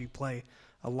to watch you play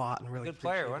a lot and really Good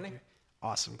player, appreciate wasn't he? you.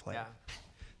 Awesome player. Yeah.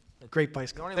 Great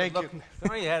bicycle. If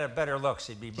only he had a better looks,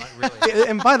 he'd be really.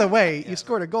 And by the way, you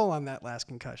scored a goal on that last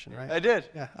concussion, right? I did.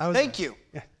 Yeah, I was Thank there. you.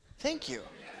 Yeah. Thank you.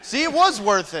 See, it was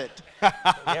worth it.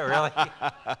 Yeah, really.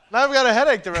 Now I've got a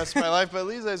headache the rest of my life, but at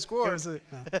least I It scored. was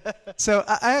So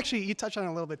I actually, you touched on it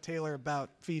a little bit, Taylor,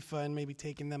 about FIFA and maybe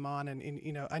taking them on.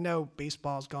 And I know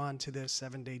baseball's gone to the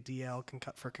 7-day DL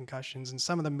for concussions, and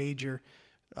some of the major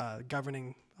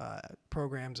governing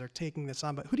programs are taking this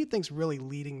on. But who do you think's really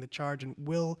leading the charge? And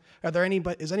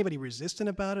is anybody resistant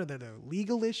about it? Are there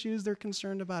legal issues they're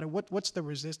concerned about it? What's the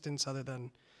resistance other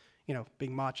than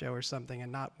being macho or something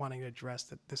and not wanting to address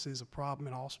that this is a problem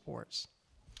in all sports?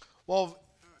 Well,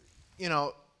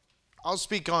 I'll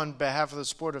speak on behalf of the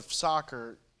sport of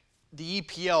soccer. The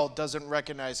EPL doesn't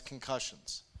recognize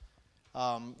concussions.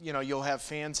 You'll have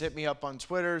fans hit me up on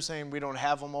Twitter saying we don't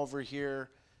have them over here.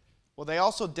 Well, they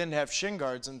also didn't have shin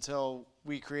guards until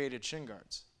we created shin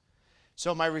guards.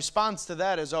 So my response to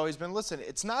that has always been, listen,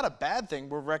 it's not a bad thing.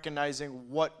 We're recognizing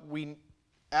what we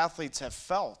athletes have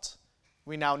felt.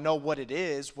 We now know what it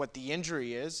is, what the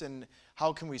injury is, and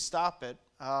how can we stop it.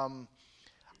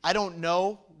 I don't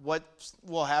know what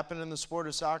will happen in the sport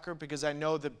of soccer because I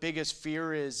know the biggest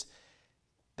fear is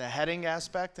the heading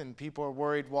aspect, and people are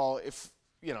worried, well, if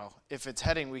it's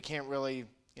heading, we can't really,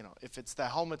 if it's the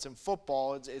helmets in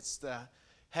football, it's the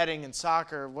heading in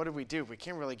soccer, what do? We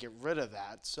can't really get rid of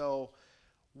that. So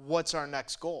what's our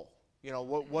next goal?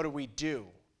 What do we do?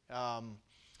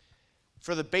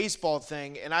 For the baseball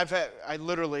thing, and I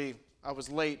was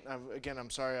late. Again, I'm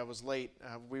sorry I was late.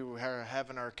 We were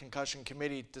having our concussion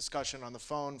committee discussion on the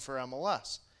phone for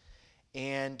MLS.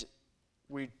 And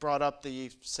we brought up the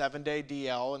 7-day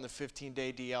DL and the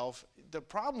 15-day DL. The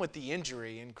problem with the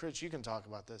injury, and Chris, you can talk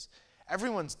about this,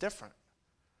 everyone's different.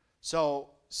 So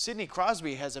Sidney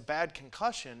Crosby has a bad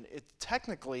concussion. It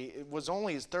was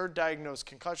only his third diagnosed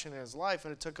concussion in his life,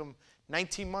 and it took him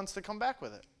 19 months to come back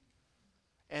with it.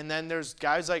 And then there's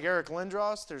guys like Eric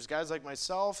Lindros, there's guys like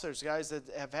myself, there's guys that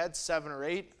have had 7 or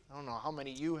 8. I don't know how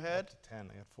many you had. 10.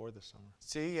 I had 4 this summer.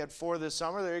 See, he had 4 this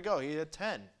summer. There you go. He had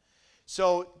 10.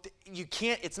 So you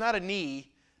can't, it's not a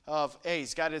knee of, hey,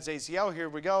 he's got his ACL, here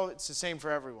we go. It's the same for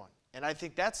everyone. And I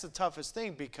think that's the toughest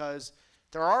thing because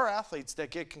There are athletes that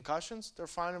get concussions, they're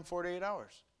fine in 48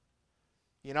 hours.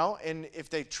 You know, and if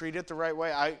they treat it the right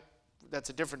way, that's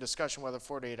a different discussion whether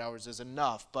 48 hours is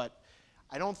enough, but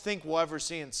I don't think we'll ever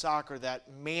see in soccer that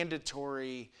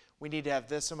mandatory, we need to have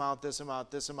this amount, this amount,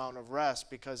 this amount of rest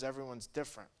because everyone's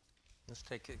different. Let's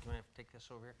take it. Can I take this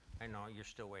over here? I know you're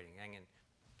still waiting. Hang in.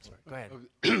 Go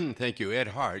ahead. Thank you, Ed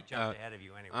Hart. Jumped ahead of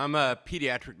you anyway. I'm a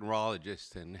pediatric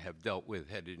neurologist and have dealt with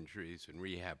head injuries and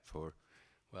rehab for,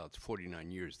 well, it's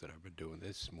 49 years that I've been doing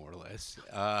this, more or less.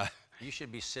 You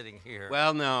should be sitting here.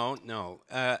 Well, no.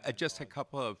 Just a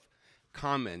couple of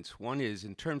comments. One is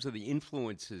in terms of the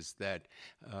influences that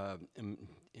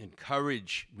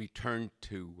encourage return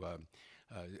to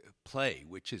play,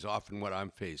 which is often what I'm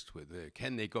faced with.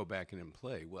 Can they go back in and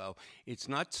play? Well, it's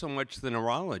not so much the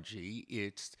neurology,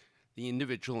 it's the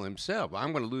individual himself.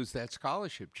 I'm going to lose that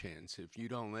scholarship chance if you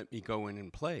don't let me go in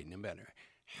and play, no matter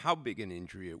how big an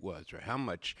injury it was or how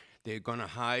much they're going to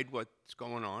hide what's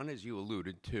going on, as you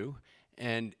alluded to.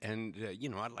 And you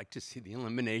know, I'd like to see the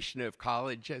elimination of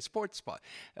college sports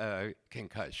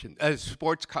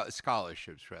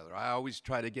scholarships, rather. I always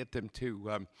try to get them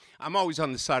to, I'm always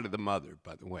on the side of the mother,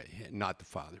 by the way, not the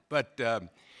father. But,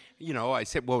 you know, I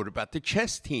said, well, what about the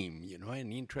chess team? You know,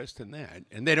 any interest in that?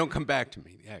 And they don't come back to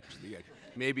me, actually,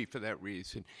 maybe for that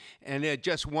reason. And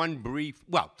just one brief,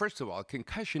 well, first of all,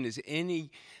 concussion is any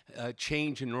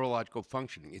change in neurological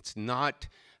functioning. It's not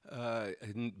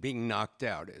being knocked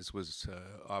out, as was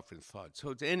often thought. So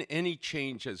it's any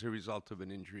change as a result of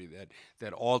an injury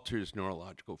that alters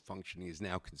neurological functioning is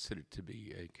now considered to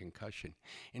be a concussion.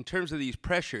 In terms of these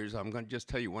pressures, I'm going to just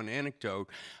tell you one anecdote.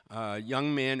 A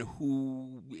young man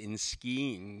who, in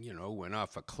skiing, you know, went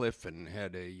off a cliff and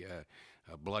had a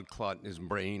blood clot in his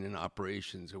brain and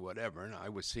operations or whatever, and I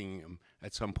was seeing him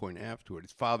at some point afterward.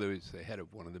 His father is the head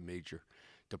of one of the major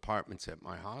departments at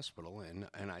my hospital,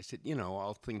 and I said, you know,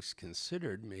 all things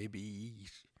considered, maybe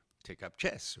take up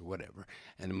chess or whatever.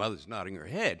 And the mother's nodding her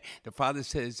head. The father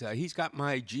says, he's got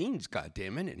my genes,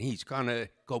 goddammit, and he's going to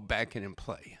go back in and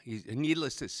play.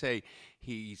 Needless to say,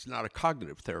 he's not a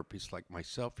cognitive therapist like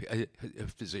myself, a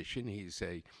physician. He's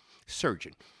a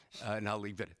surgeon. And I'll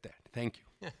leave it at that. Thank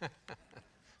you.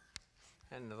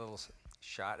 And a little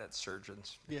shot at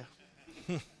surgeons. Yeah.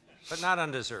 But not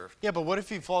undeserved. Yeah, but what if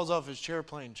he falls off his chair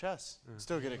playing chess?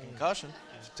 Still get a concussion.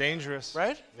 It's dangerous.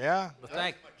 Right? Yeah. Well,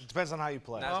 It depends on how you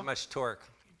play. Not as much torque.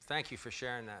 Thank you for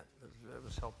sharing that. That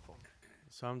was helpful.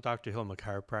 So I'm Dr. Hill, I'm a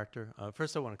chiropractor.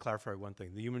 First, I want to clarify one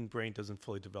thing. The human brain doesn't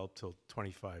fully develop till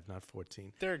 25, not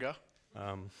 14. There you go.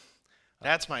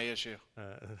 That's my issue.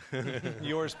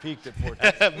 Yours peaked at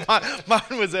 14.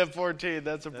 Mine was at 14.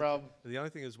 That's a problem. The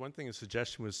only thing is, one thing, a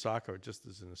suggestion with soccer, just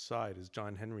as an aside, is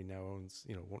John Henry now owns,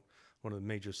 you know, one of the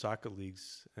major soccer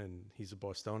leagues, and he's a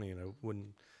Bostonian. I wouldn't.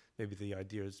 Maybe the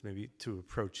idea is maybe to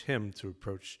approach him, to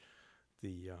approach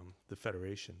the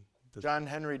federation. John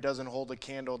Henry doesn't hold a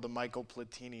candle to Michael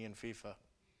Platini in FIFA.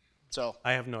 So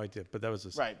I have no idea, but that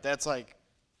was right. That's like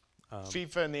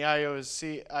FIFA and the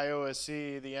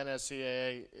IOSC, the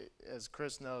NSCAA. As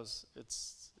Chris knows, it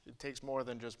takes more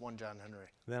than just one John Henry.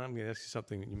 Then I'm going to ask you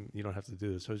something. You don't have to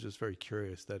do this. I was just very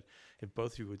curious that if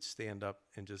both of you would stand up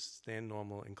and just stand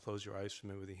normal and close your eyes for a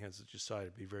minute with your hands at your side,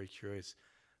 I'd be very curious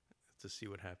to see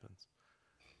what happens.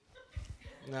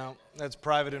 No, that's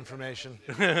private information.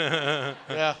 Yeah.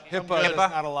 HIPAA does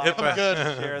not allow us I'm good.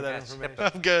 to share that information.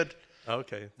 I'm good.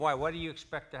 Okay. Boy, what do you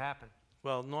expect to happen?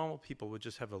 Well, normal people would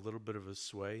just have a little bit of a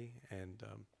sway, and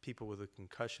people with a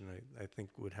concussion, I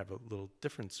think, would have a little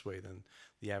different sway than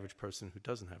the average person who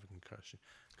doesn't have a concussion,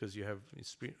 because you have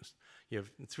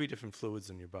three different fluids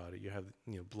in your body. You have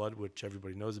blood, which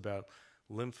everybody knows about,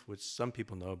 lymph, which some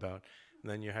people know about,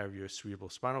 and then you have your cerebral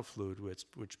spinal fluid,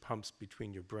 which pumps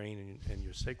between your brain and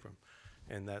your sacrum,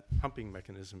 and that pumping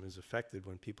mechanism is affected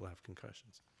when people have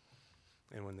concussions.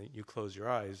 And when you close your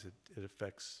eyes, it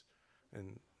affects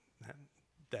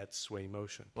that sway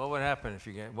motion. What would happen if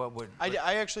you get, what would?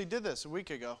 I actually did this a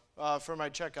week ago for my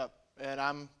checkup, and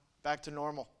I'm back to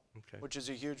normal, which is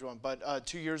a huge one. But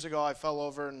 2 years ago, I fell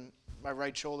over and my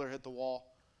right shoulder hit the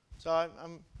wall. So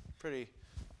I'm pretty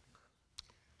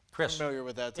familiar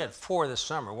with that. You had 4 this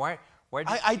summer. Why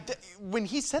when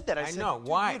he said that, I said, know,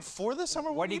 why? You had 4 this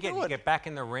summer? What do you get? You get back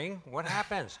in the ring? What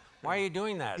happens? Why are you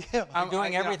doing that? Yeah, you're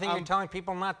doing everything you're telling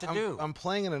people not to do. I'm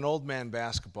playing in an old man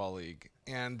basketball league,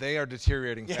 and they are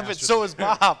deteriorating faster. Yeah, but so is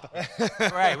Bob.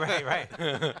 Right.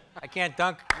 I can't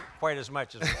dunk quite as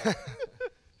much as Bob.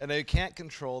 And they can't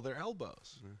control their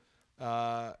elbows.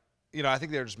 you know, I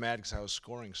think they were just mad because I was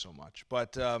scoring so much.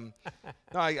 But no,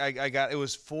 I got, it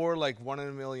was 4 like 1 in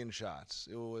a million shots.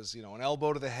 It was, you know, an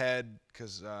elbow to the head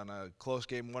because on a close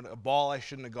game, a ball I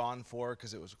shouldn't have gone for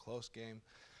because it was a close game.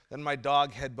 Then my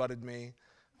dog headbutted me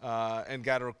and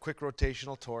got a quick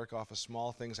rotational torque off of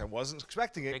small things. I wasn't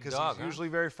expecting it Big because dog, he's huh? usually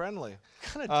very friendly.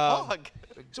 What kind of dog?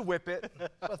 It's a whippet,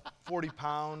 about 40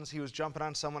 pounds. He was jumping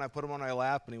on someone. I put him on my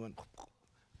lap, and he went.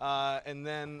 And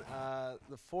then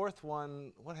the fourth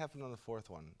one, what happened on the fourth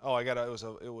one? Oh,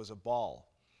 it was a ball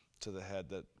to the head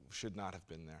that should not have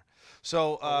been there.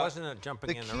 So It wasn't a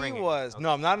jumping in the ring. key was,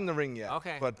 no, I'm not in the ring yet.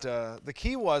 Okay. But the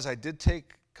key was I did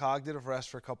take cognitive rest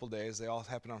for a couple days. They all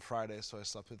happened on Fridays, so I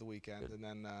slept through the weekend. And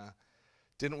then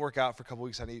didn't work out for a couple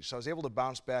weeks on each. So I was able to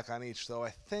bounce back on each. So I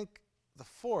think the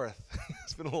fourth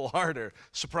has been a little harder,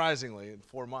 surprisingly, in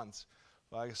 4 months.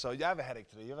 So you have a headache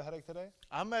today. You have a headache today?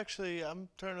 I'm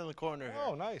turning the corner here.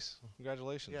 Oh, nice.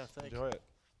 Congratulations. Yeah, thank Enjoy it.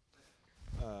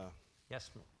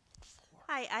 Yes.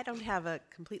 Hi, I don't have a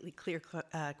completely clear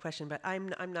question, but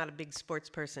I'm not a big sports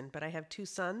person, but I have 2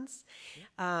 sons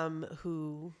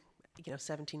who,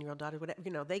 17-year-old daughter,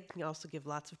 whatever, they can also give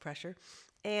lots of pressure.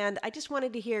 And I just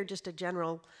wanted to hear just a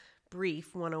general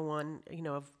brief 101,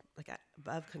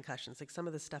 of concussions, like some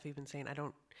of the stuff you've been saying. I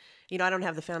don't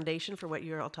have the foundation for what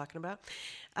you're all talking about.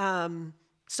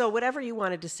 So whatever you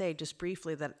wanted to say, just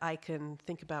briefly, that I can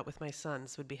think about with my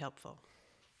sons would be helpful.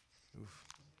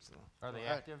 Are they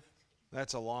active?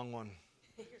 That's a long one.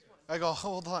 I go,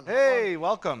 hold on. Hey,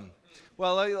 welcome.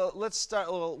 Well, let's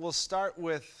start. We'll start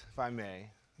with, if I may.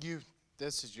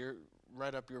 This is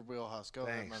right up your wheelhouse. Go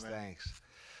ahead, my man.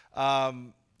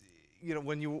 Thanks.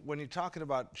 When you're talking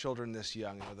about children this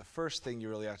young, the first thing you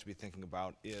really have to be thinking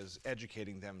about is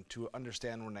educating them to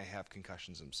understand when they have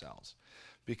concussions themselves,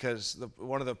 because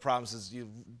one of the problems is you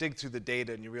dig through the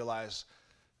data and you realize.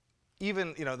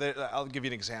 I'll give you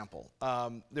an example.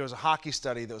 There was a hockey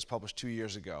study that was published 2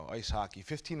 years ago, ice hockey,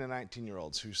 15 and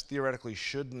 19-year-olds who theoretically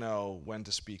should know when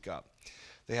to speak up.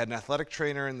 They had an athletic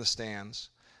trainer in the stands.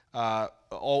 They had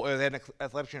an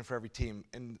athletic trainer for every team,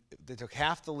 and they took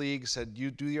half the league, said,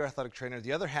 you do your athletic trainer.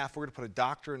 The other half, we're going to put a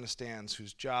doctor in the stands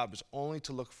whose job is only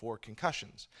to look for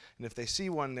concussions. And if they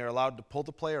see one, they're allowed to pull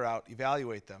the player out,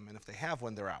 evaluate them, and if they have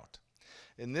one, they're out.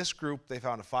 In this group, they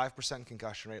found a 5%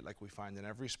 concussion rate like we find in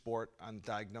every sport on the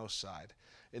diagnosed side.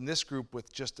 In this group,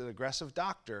 with just an aggressive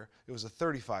doctor, it was a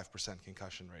 35%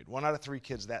 concussion rate. 1 out of 3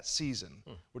 kids that season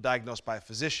were diagnosed by a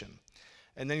physician.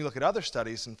 And then you look at other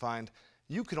studies and find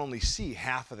you can only see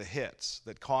half of the hits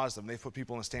that cause them. They put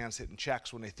people in the stands hitting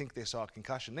checks when they think they saw a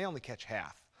concussion. They only catch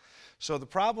half. So the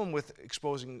problem with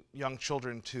exposing young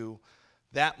children to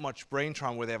that much brain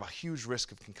trauma where they have a huge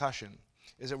risk of concussion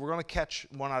is that we're going to catch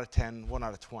 1 out of 10, 1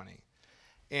 out of 20.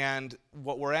 And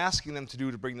what we're asking them to do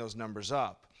to bring those numbers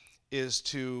up is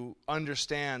to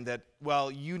understand that, well,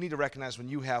 you need to recognize when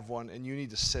you have one and you need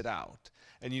to sit out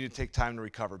and you need to take time to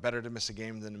recover. Better to miss a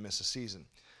game than to miss a season.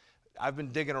 I've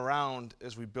been digging around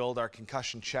as we build our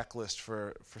concussion checklist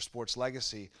for Sports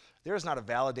Legacy. There is not a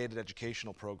validated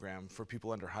educational program for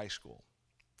people under high school.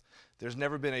 There's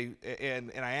never been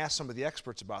and I asked some of the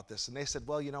experts about this, and they said,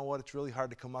 well, you know what, it's really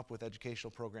hard to come up with educational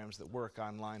programs that work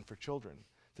online for children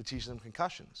to teach them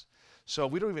concussions. So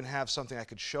we don't even have something I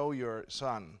could show your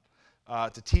son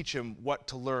to teach him what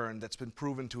to learn that's been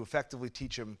proven to effectively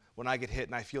teach him when I get hit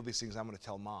and I feel these things, I'm going to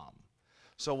tell mom.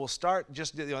 So we'll start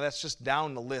that's just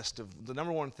down the list of the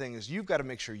number one thing is you've got to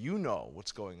make sure you know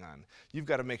what's going on. You've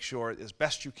got to make sure as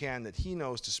best you can that he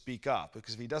knows to speak up,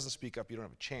 because if he doesn't speak up, you don't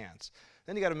have a chance.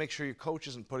 Then you got to make sure your coach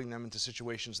isn't putting them into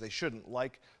situations they shouldn't,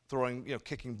 like throwing,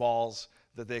 kicking balls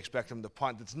that they expect them to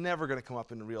punt. That's never going to come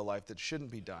up in real life. That shouldn't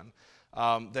be done.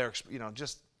 One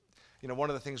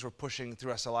of the things we're pushing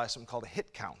through SLI is something called a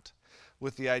hit count,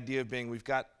 with the idea of being we've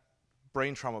got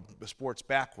brain trauma sports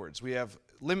backwards. We have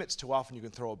limits to how often you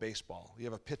can throw a baseball. You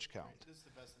have a pitch count. This is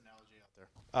the best analogy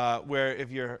out there. Where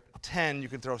if you're 10, you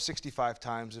can throw 65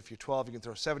 times. If you're 12, you can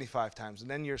throw 75 times.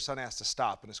 And then your son has to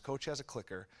stop, and his coach has a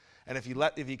clicker. And if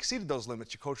he exceeded those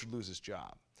limits, your coach would lose his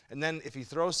job. And then if he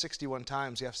throws 61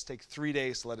 times, he has to take 3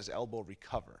 days to let his elbow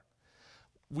recover.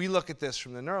 We look at this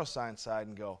from the neuroscience side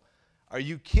and go, are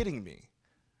you kidding me?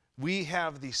 We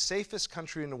have the safest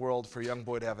country in the world for a young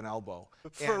boy to have an elbow.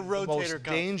 For and a rotator the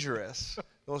most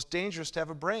cuff. dangerous to have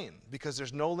a brain, because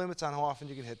there's no limits on how often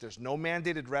you can hit. There's no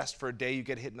mandated rest for a day you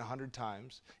get hit 100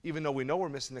 times, even though we know we're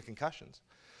missing the concussions.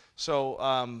 So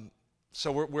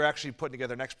we're actually putting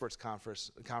together an experts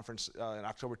conference on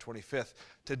October 25th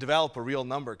to develop a real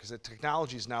number, because the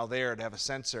technology is now there to have a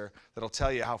sensor that'll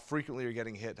tell you how frequently you're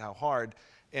getting hit, how hard,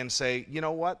 and say, you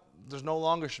know what, there's no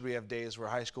longer should we have days where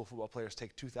high school football players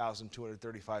take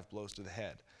 2,235 blows to the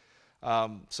head.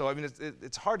 So I mean,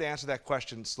 it's hard to answer that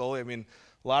question slowly. I mean,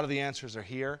 a lot of the answers are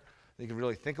here. You can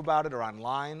really think about it, or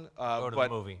online. Go to the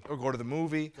movie. Or go to the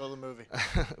movie. Go to the movie.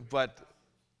 But,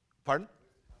 pardon?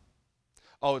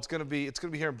 Oh, it's gonna be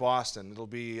here in Boston. It'll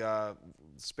be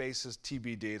spaces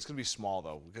TBD. It's gonna be small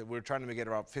though. We're trying to get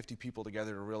about 50 people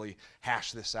together to really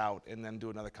hash this out, and then do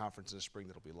another conference in the spring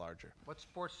that'll be larger. What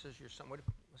sports does your son? What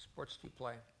sports do you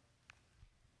play?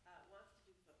 Wants to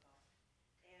do football.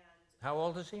 And How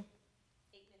old is he? 8.5.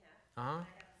 Uh huh. I have a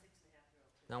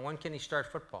 6.5-year-old. Now, when can he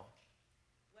start football?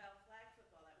 Well, flag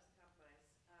football, that was the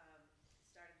compromise,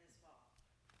 started this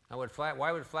fall.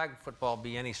 Why would flag football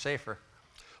be any safer?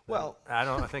 Well, I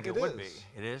think it would be. is.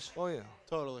 It is. Oh yeah.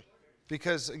 Totally.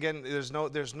 Because again, there's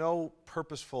no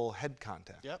purposeful head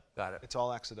contact. Yep. Got it. It's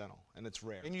all accidental, and it's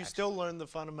rare. And you still learn the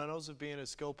fundamentals of being a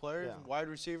skill player, Yeah. wide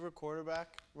receiver,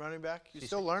 quarterback, running back. You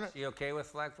still learn it. Is he okay with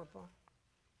flag football?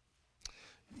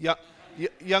 Yeah,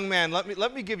 young man,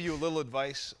 let me give you a little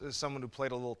advice as someone who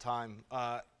played a little time.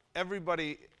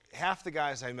 Half the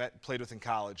guys I played with in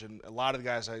college, and a lot of the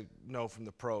guys I know from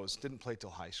the pros didn't play till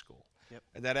high school. Yep.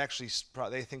 And that actually,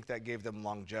 they think that gave them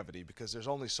longevity, because there's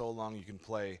only so long you can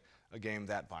play a game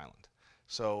that violent.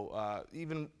 So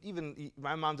even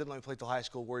my mom didn't let me play till high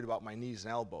school, worried about my knees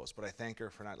and elbows, but I thank her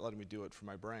for not letting me do it for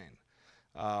my brain.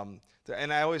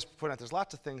 And I always point out, there's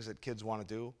lots of things that kids want to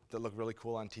do that look really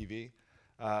cool on TV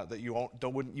that you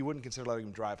wouldn't consider letting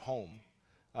them drive home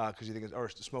because you think, or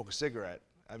smoke a cigarette.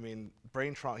 I mean,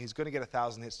 brain trauma. He's going to get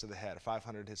 1,000 hits to the head,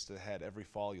 500 hits to the head every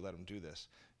fall. You let him do this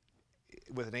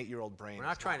with an 8-year-old brain. We're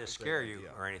not trying to scare you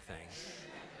or anything.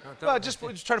 Well, just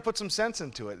try to put some sense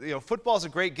into it. You know, football's a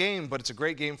great game, but it's a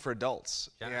great game for adults,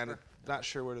 Jennifer? and not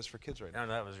sure what it is for kids right now.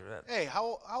 No, that was that. Hey,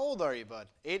 how old are you, bud?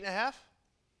 8.5?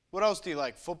 What else do you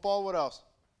like? Football? What else?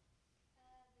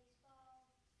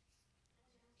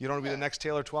 You don't want to be the next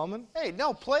Taylor Twellman? Hey,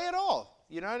 no, play it all.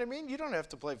 You know what I mean? You don't have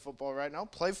to play football right now.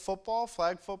 Play football,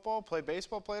 flag football, play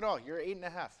baseball, play it all. You're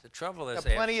 8.5. The trouble is, Got they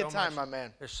have plenty so of time, much- my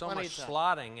man. There's so Plenty much of time.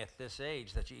 slotting at this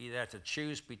age that you either have to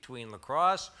choose between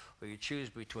lacrosse, or you choose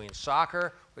between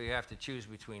soccer, or you have to choose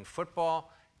between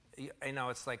football. You know,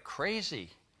 it's like crazy.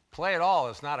 Play it all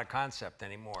is not a concept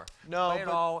anymore. No, Play it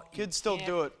but all, you kids still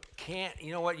do it.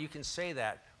 You know what? You can say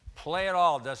that. Play it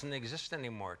all doesn't exist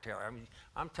anymore, Taylor. I mean,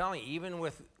 I'm telling you,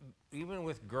 even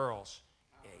with girls,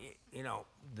 you know,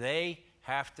 they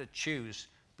have to choose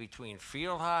between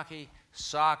field hockey,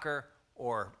 soccer,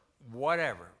 or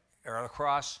whatever, or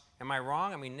lacrosse. Am I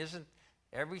wrong? I mean,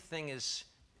 everything is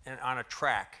on a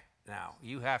track now?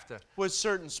 You have to. With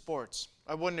certain sports,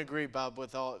 I wouldn't agree, Bob.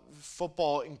 With all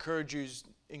football encourages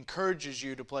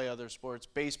you to play other sports.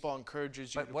 Baseball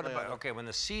encourages you But to what play about other. when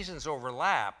the seasons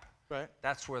overlap? Right.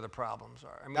 That's where the problems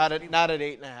are. I mean, Not at 8.5.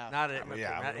 Not at,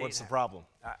 Yeah, not what's the 8.5. problem?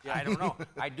 I don't know.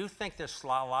 I do think there's a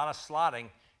lot of slotting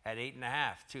at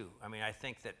 8.5 too. I mean, I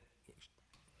think that.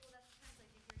 Well, that depends, like,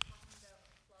 if you're talking about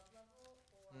club level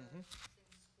or in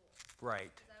school. Right.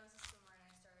 Because I was a swimmer and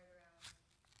I started around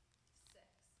 6.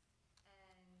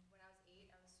 And when I was 8,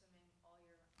 I was swimming all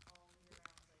year round,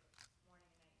 like morning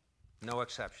and night. No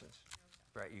exceptions.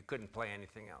 Right. You couldn't play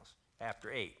anything else after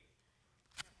 8.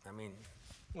 I mean.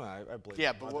 Well, I believe.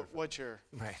 Yeah, but what's your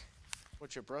Right.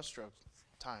 breaststroke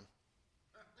time?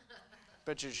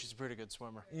 Bet you she's a pretty good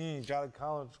swimmer. Got a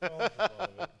college.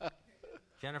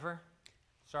 Jennifer,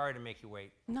 sorry to make you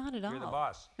wait. Not at all. You're the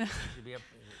boss. You should be up.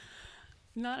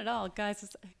 Not at all. Guys,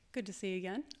 it's good to see you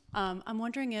again. I'm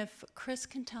wondering if Chris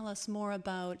can tell us more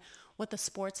about what the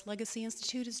Sports Legacy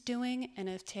Institute is doing, and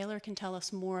if Taylor can tell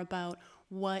us more about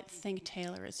what Think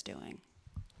Taylor is doing.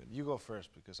 You go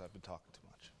first, because I've been talking too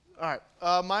much. All right.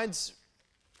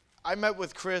 I met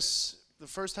with Chris, the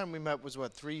first time we met was,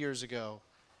 3 years ago.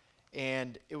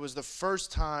 And it was the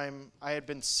first time I had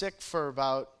been sick for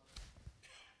about,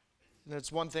 and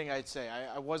that's one thing I'd say,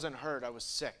 I wasn't hurt, I was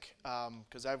sick,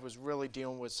 because I was really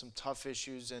dealing with some tough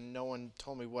issues and no one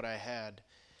told me what I had.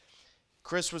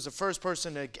 Chris was the first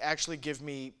person to actually give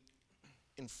me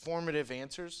informative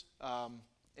answers.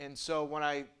 And so when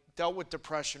I dealt with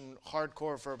depression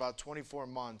hardcore for about 24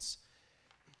 months,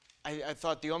 I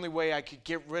thought the only way I could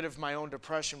get rid of my own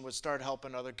depression was start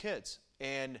helping other kids.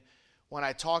 And when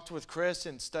I talked with Chris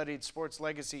and studied Sports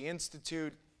Legacy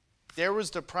Institute, there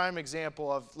was the prime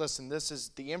example of, listen, this is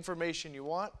the information you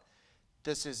want.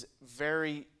 This is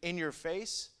very in your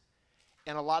face.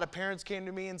 And a lot of parents came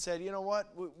to me and said, you know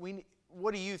what,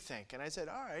 what do you think? And I said,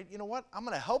 all right, you know what, I'm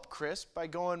going to help Chris by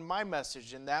going my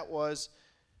message. And that was,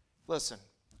 listen,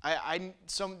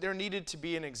 there needed to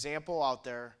be an example out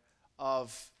there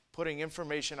of putting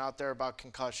information out there about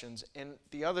concussions. And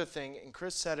the other thing, and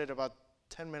Chris said it about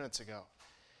 10 minutes ago,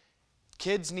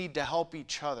 kids need to help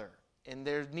each other. And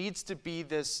there needs to be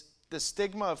this, the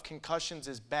stigma of concussions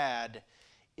is bad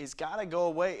is got to go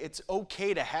away. It's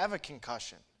okay to have a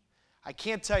concussion. I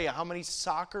can't tell you how many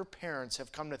soccer parents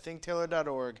have come to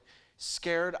thinktaylor.org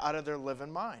scared out of their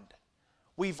living mind.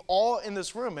 We've all in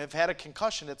this room have had a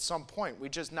concussion at some point. We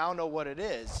just now know what it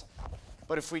is.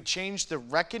 But if we change the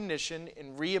recognition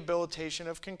and rehabilitation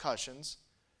of concussions,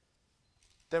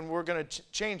 then we're going to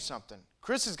change something.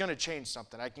 Chris is going to change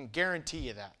something. I can guarantee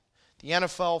you that. The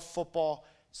NFL, football,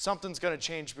 something's going to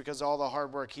change because of all the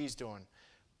hard work he's doing.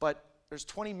 But there's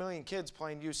 20 million kids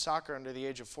playing youth soccer under the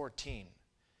age of 14.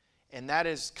 And that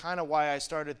is kind of why I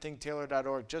started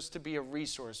thinktaylor.org, just to be a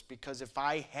resource, because if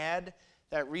I had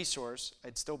that resource,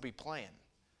 I'd still be playing.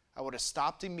 I would have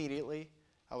stopped immediately.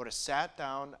 I would have sat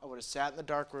down. I would have sat in the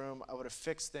dark room. I would have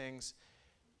fixed things.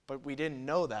 But we didn't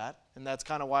know that, and that's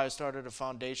kind of why I started a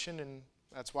foundation, and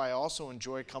that's why I also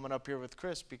enjoy coming up here with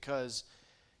Chris, because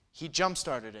he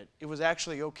jump-started it. It was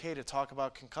actually okay to talk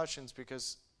about concussions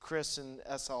because Chris and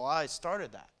SLI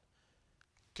started that.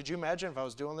 Could you imagine if I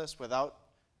was doing this without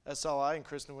SLI and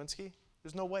Chris Nowinski?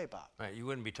 There's no way, Bob. Right, you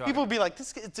wouldn't be talking. People would be like,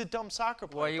 it's a dumb soccer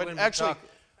player. Well, you but wouldn't actually, be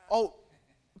oh,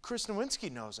 Chris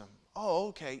Nowinski knows him. Oh,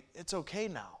 okay, it's okay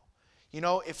now. You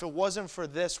know, if it wasn't for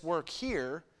this work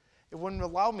here, it wouldn't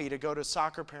allow me to go to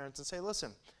soccer parents and say,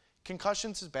 listen,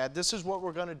 concussions is bad. This is what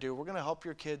we're going to do. We're going to help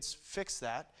your kids fix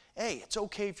that. Hey, it's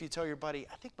okay if you tell your buddy,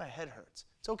 I think my head hurts.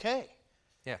 It's okay.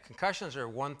 Yeah, concussions are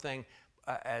one thing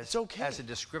as a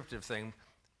descriptive thing,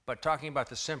 but talking about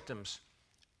the symptoms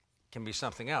can be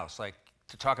something else. Like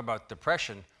to talk about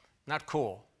depression, not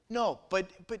cool. No, but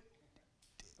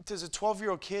does a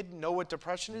 12-year-old kid know what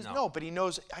depression is? No, but he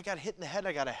knows, I got hit in the head,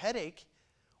 I got a headache.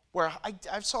 Where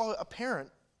I saw a parent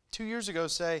 2 years ago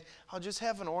say, I'll just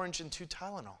have an orange and 2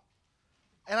 Tylenol.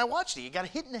 And I watched it. He got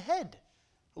hit in the head.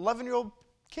 11-year-old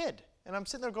kid. And I'm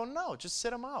sitting there going, no, just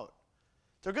sit them out.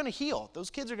 They're going to heal. Those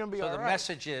kids are going to be all right. So the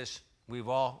message is we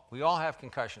all have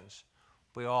concussions.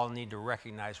 We all need to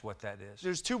recognize what that is.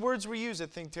 There's 2 words we use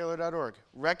at thinktaylor.org,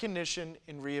 recognition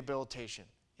and rehabilitation.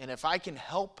 And if I can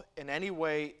help in any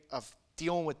way of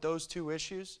dealing with those 2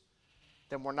 issues,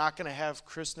 then we're not going to have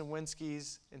Chris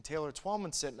Nowinski's and Taylor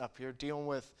Twellman sitting up here dealing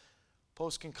with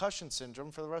post-concussion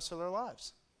syndrome for the rest of their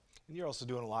lives. And you're also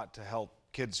doing a lot to help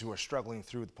kids who are struggling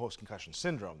through the post-concussion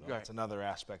syndrome, though. Right. That's another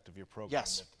aspect of your program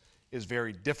Yes. that is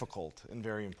very difficult and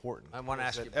very important. I want to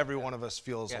ask you about every that. one of us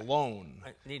feels Yeah. alone.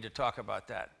 I need to talk about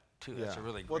that, too. That's a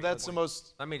really great Well, that's point. the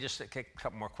most... Let me just take a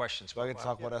couple more questions. Do I get to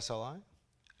talk about SLI?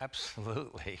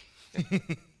 Absolutely.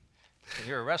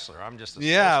 You're a wrestler. I'm just a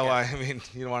Yeah, sports well, guy. I mean,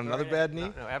 you don't want another bad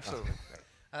knee? No, absolutely.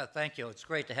 Thank you. It's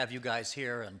great to have you guys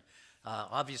here, and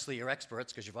obviously you're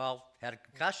experts because you've all had a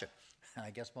concussion. And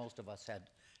I guess most of us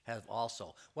have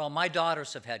also. Well, my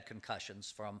daughters have had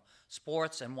concussions from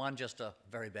sports, and one just a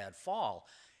very bad fall.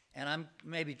 And I'm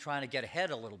maybe trying to get ahead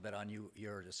a little bit on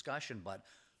your discussion, but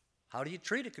how do you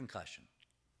treat a concussion?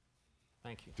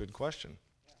 Thank you. Good question.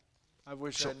 I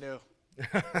wish I knew.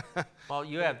 Well,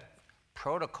 you have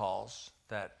protocols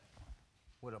that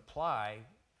would apply,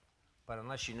 but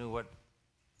unless you knew what,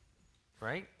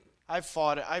 right? I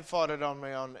fought it on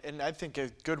my own, and I think a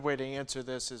good way to answer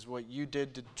this is what you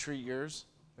did to treat yours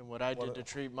and what I did to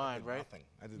treat mine, right? Nothing.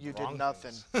 I did You the wrong did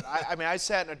nothing. things. I mean, I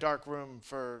sat in a dark room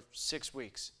for 6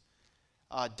 weeks,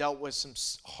 dealt with some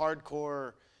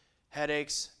hardcore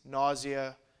headaches,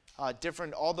 nausea,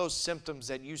 all those symptoms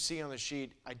that you see on the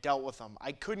sheet, I dealt with them.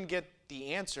 I couldn't get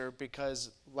the answer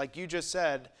because, like you just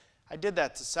said, I did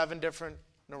that to 7 different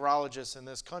neurologists in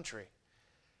this country.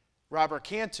 Robert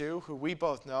Cantu, who we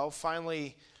both know,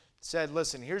 finally said,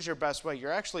 listen, here's your best way.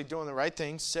 You're actually doing the right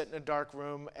thing, sit in a dark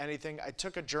room, anything. I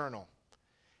took a journal.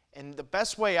 And the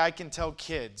best way I can tell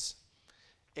kids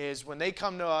is when they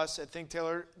come to us at Think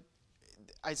Taylor,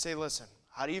 I say, listen,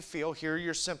 how do you feel? Here are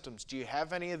your symptoms. Do you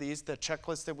have any of these? The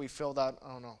checklist that we filled out,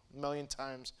 I don't know, a million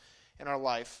times in our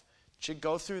life. You should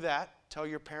go through that, tell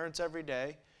your parents every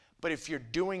day. But if you're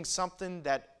doing something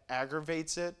that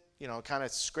aggravates it, you know, kind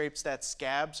of scrapes that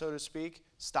scab, so to speak,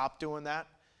 stop doing that.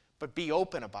 But be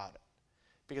open about it.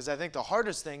 Because I think the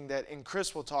hardest thing that, and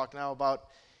Chris will talk now about,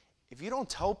 if you don't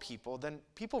tell people, then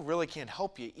people really can't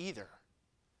help you either.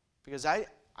 Because I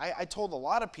told a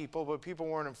lot of people, but people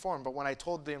weren't informed. But when I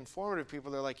told the informative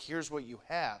people, they're like, here's what you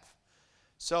have.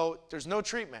 So there's no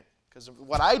treatment. Because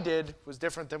what I did was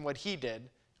different than what he did.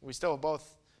 We still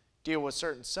both deal with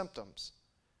certain symptoms.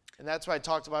 And that's what I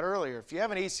talked about earlier. If you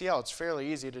have an ACL, it's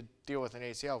fairly easy to deal with an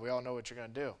ACL. We all know what you're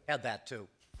going to do. Had that too.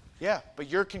 Yeah, but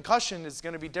your concussion is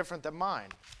going to be different than mine.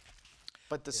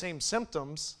 But the same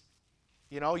symptoms,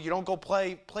 you know, you don't go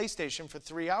play PlayStation for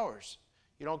 3 hours.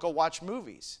 You don't go watch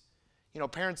movies.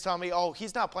 Parents tell me, oh,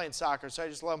 he's not playing soccer, so I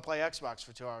just let him play Xbox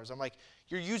for 2 hours. I'm like,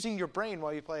 you're using your brain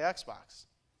while you play Xbox.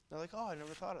 They're like, oh, I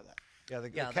never thought of that. Yeah, the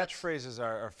catchphrases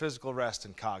are physical rest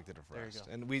and cognitive There you rest.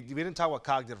 go. And we didn't talk about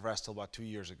cognitive rest till about 2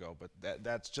 years ago, but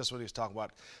that's just what he was talking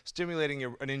about. Stimulating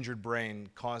an injured brain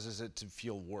causes it to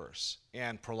feel worse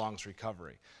and prolongs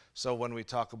recovery. So when we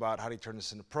talk about how do you turn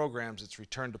this into programs, it's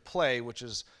return to play, which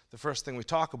is the first thing we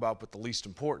talk about, but the least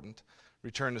important,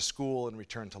 return to school and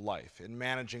return to life. And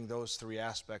managing those 3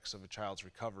 aspects of a child's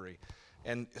recovery,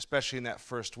 and especially in that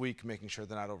first week, making sure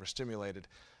they're not overstimulated.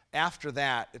 After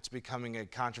that, it's becoming a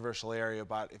controversial area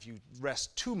about if you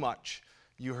rest too much,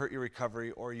 you hurt your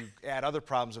recovery, or you add other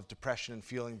problems of depression and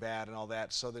feeling bad and all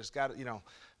that. So there's got to,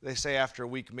 they say after a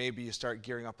week maybe you start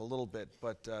gearing up a little bit,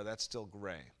 but that's still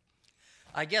gray.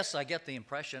 I guess I get the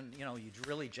impression, you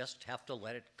really just have to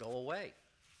let it go away.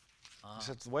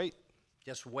 Just wait.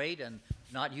 Just wait and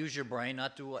not use your brain,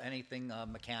 not do anything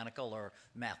mechanical or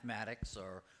mathematics,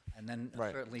 and then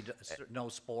Right. certainly no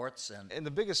sports. And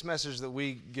the biggest message that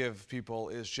we give people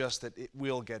is just that it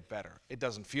will get better. It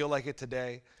doesn't feel like it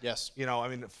today. Yes.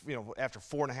 After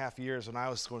 4.5 years when I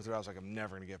was going through it, I was like, I'm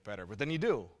never going to get better. But then you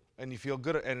do, and you feel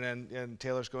good. And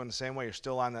Taylor's going the same way. You're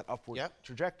still on that upward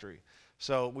trajectory.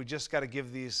 So we just got to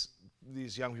give these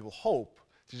young people hope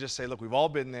to just say, look, we've all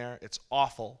been there. It's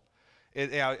awful.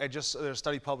 There's a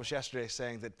study published yesterday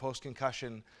saying that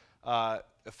post-concussion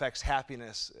affects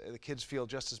happiness. The kids feel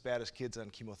just as bad as kids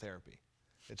on chemotherapy.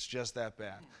 It's just that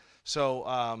bad. So,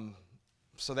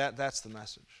 that's the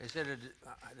message.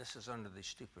 This is under the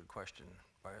stupid question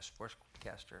by a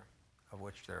sportscaster, of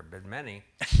which there have been many.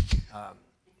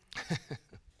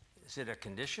 Is it a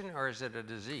condition or is it a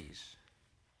disease?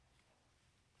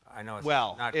 I know it's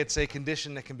not. It's a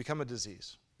condition that can become a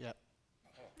disease. Yeah.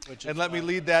 And let me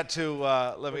lead that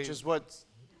to which is what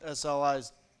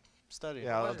SLI's studying.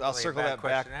 Yeah, I'll circle that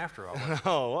back. After all.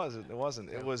 No, it wasn't.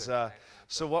 It was.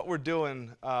 So what we're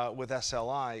doing with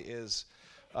SLI is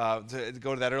to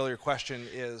go to that earlier question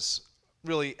is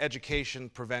really education,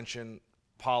 prevention,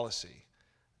 policy,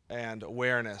 and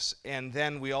awareness. And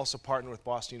then we also partner with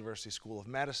Boston University School of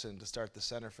Medicine to start the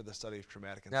Center for the Study of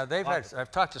Traumatic Now I've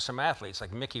talked to some athletes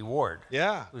like Mickey Ward.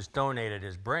 Yeah. Who's donated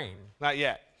his brain. Not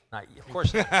yet. Of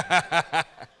course not.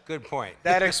 Good point.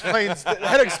 That explains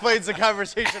the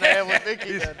conversation I had with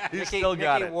Mickey. He's still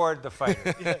got it. Mickey Ward, the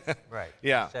fighter. Right.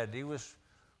 Yeah. He said he was,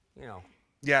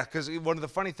 Yeah, because one of the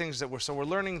funny things that we're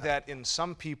learning that in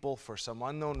some people, for some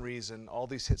unknown reason, all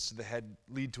these hits to the head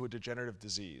lead to a degenerative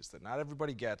disease that not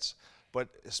everybody gets, but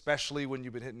especially when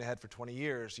you've been hit in the head for 20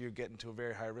 years, you get into a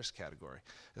very high risk category,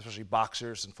 especially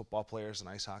boxers and football players and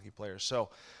ice hockey players. So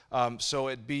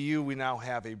at BU, we now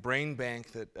have a brain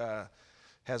bank that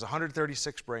has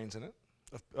 136 brains in it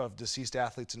of deceased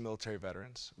athletes and military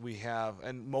veterans. We have,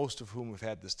 and most of whom have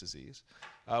had this disease.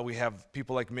 We have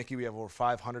people like Mickey, we have over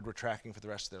 500 we're tracking for the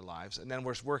rest of their lives. And then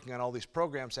we're working on all these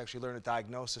programs to actually learn to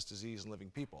diagnose this disease in living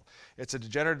people. It's a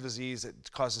degenerative disease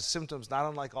that causes symptoms not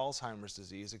unlike Alzheimer's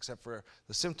disease, except for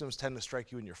the symptoms tend to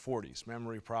strike you in your 40s,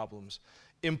 memory problems,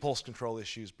 impulse control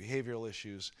issues, behavioral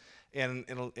issues, and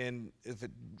if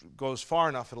it goes far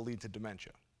enough, it'll lead to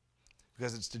dementia,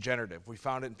 because it's degenerative. We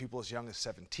found it in people as young as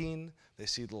 17. They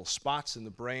see little spots in the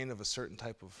brain of a certain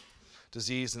type of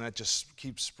disease, and that just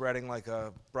keeps spreading like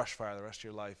a brush fire the rest of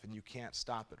your life, and you can't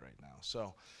stop it right now.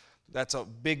 So that's a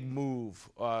big move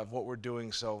of what we're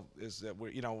doing. So is that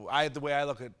the way I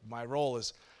look at my role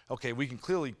is, okay, we can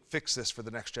clearly fix this for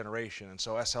the next generation, and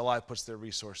so SLI puts their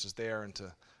resources there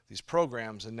into these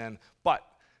programs, and then,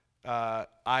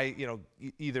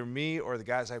 either me or the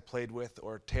guys I played with,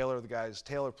 or Taylor, the guys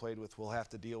Taylor played with, will have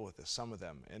to deal with this, some of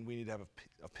them. And we need to have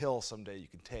a pill someday you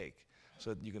can take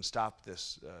so that you can stop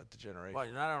this degeneration.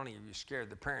 Well, not only are you scared,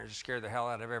 the parents are scared the hell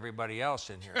out of everybody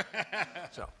else in here.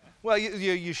 So. Well,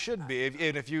 you should be.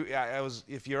 And if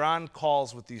you're on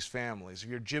calls with these families, if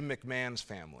you're Jim McMahon's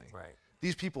family, right.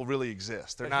 They're people really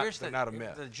exist. They're not a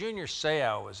myth. The Junior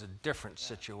Seau was a different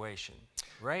situation,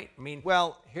 right? I mean,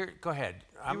 go ahead.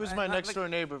 He was my next door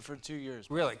neighbor for 2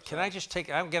 years. Really? Can I just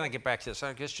I'm going to get back to this.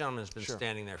 This gentleman's been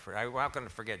standing there I'm not going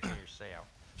to forget Junior Seau.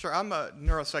 Sure, I'm a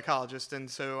neuropsychologist, and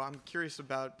so I'm curious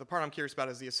about, the part I'm curious about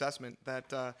is the assessment,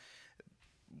 that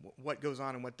what goes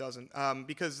on and what doesn't.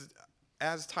 Because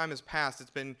as time has passed, it's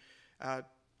been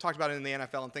talked about in the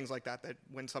NFL and things like that, that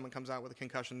when someone comes out with a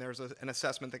concussion, there's an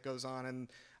assessment that goes on,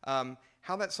 and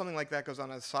how something like that goes on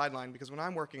the sideline, because when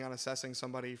I'm working on assessing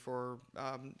somebody for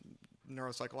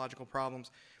neuropsychological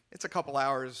problems, it's a couple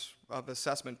hours of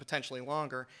assessment, potentially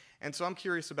longer, and so I'm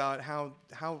curious about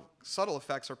how subtle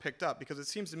effects are picked up, because it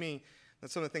seems to me that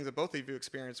some of the things that both of you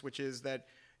experience, which is that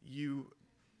you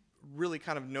really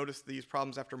kind of noticed these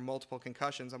problems after multiple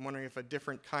concussions. I'm wondering if a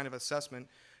different kind of assessment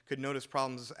could notice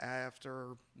problems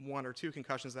after 1 or 2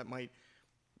 concussions that might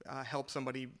help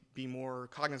somebody be more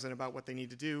cognizant about what they need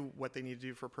to do, what they need to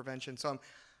do for prevention. So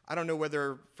I don't know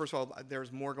whether, first of all,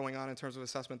 there's more going on in terms of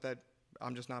assessment that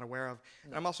I'm just not aware of.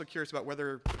 And I'm also curious about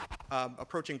whether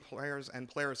approaching players and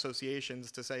player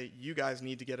associations to say, you guys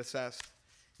need to get assessed,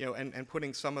 you know, and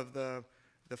putting some of the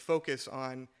focus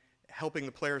on helping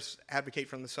the players advocate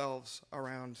for themselves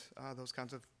around those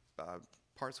kinds of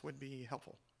parts would be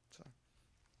helpful. So,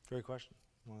 Great question.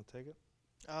 You want to take it?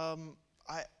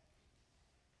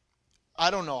 I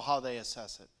don't know how they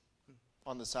assess it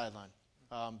on the sideline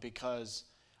because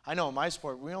I know in my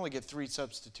sport we only get 3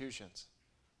 substitutions.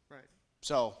 right.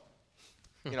 So,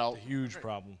 you know, Huge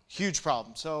problem. huge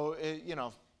problem. So, you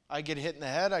know, I get hit in the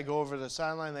head, I go over to the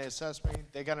sideline, they assess me,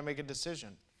 they got to make a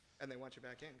decision. And they want you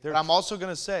back in. But I'm also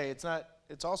going to say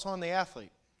it's also on the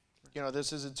athlete. You know,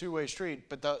 this is a two-way street.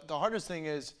 But the hardest thing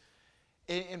is,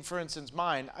 in for instance,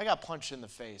 mine, I got punched in the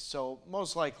face. So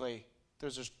most likely,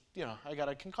 I got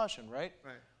a concussion, right?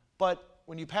 Right. But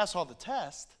when you pass all the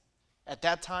tests, at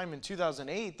that time in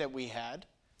 2008 that we had,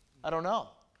 I don't know.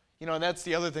 You know, and that's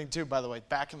the other thing too, by the way,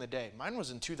 back in the day. Mine was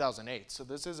in 2008, so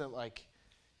this isn't like,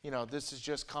 you know, this is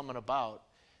just coming about.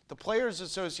 The Players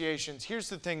Associations, here's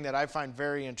the thing that I find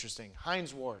very interesting.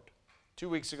 Hines Ward, 2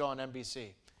 weeks ago on NBC,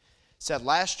 said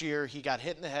last year he got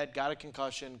hit in the head, got a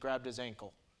concussion, grabbed his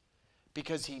ankle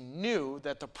because he knew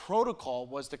that the protocol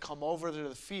was to come over to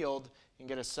the field and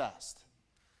get assessed.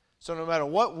 So no matter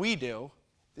what we do,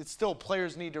 it's still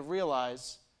players need to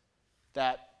realize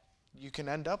that you can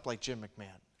end up like Jim McMahon.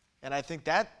 And I think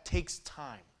that takes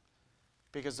time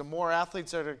because the more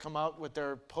athletes that are come out with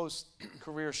their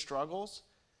post-career struggles,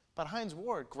 but Hines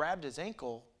Ward grabbed his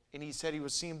ankle and he said he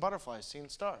was seeing butterflies, seeing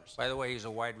stars. By the way, he's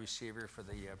a wide receiver for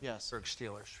the Yes. Pittsburgh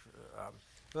Steelers.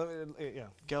 Yeah.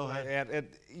 Go ahead.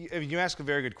 And you ask a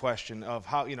very good question of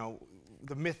how, you know,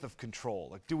 the myth of control.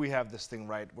 Like, do we have this thing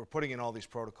right? We're putting in all these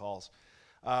protocols.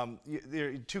 There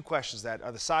are 2 questions that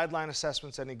are the sideline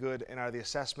assessments any good, and are the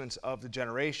assessments of the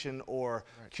generation or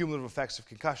cumulative effects of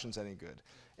concussions any good?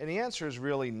 And the answer is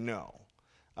really no.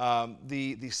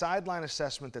 The sideline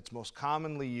assessment that's most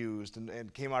commonly used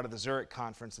and came out of the Zurich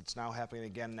conference that's now happening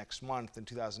again next month in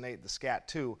 2008, the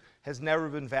SCAT-2, has never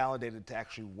been validated to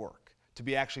actually work, to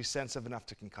be actually sensitive enough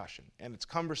to concussion. And it's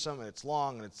cumbersome and it's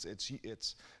long and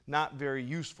it's not very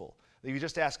useful. If you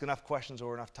just ask enough questions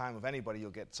over enough time of anybody,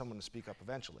 you'll get someone to speak up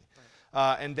eventually.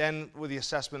 Right. And then with the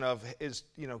assessment of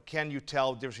can you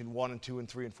tell the difference between 1 and 2 and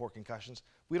 3 and 4 concussions?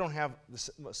 We don't have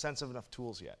the sense of enough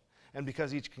tools yet. And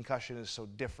because each concussion is so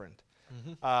different,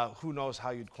 who knows how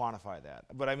you'd quantify that?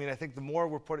 But I mean, I think the more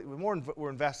we're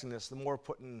investing in this, the more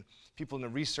putting people in the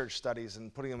research studies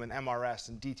and putting them in MRS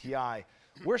and DTI,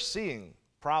 we're seeing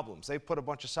problems. They put a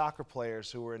bunch of soccer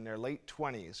players who were in their late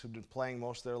 20s, who'd been playing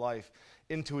most of their life,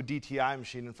 into a DTI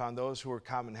machine and found those who were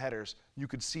common headers. You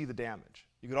could see the damage.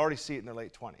 You could already see it in their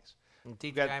late 20s. And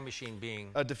DTI machine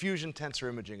being? A diffusion tensor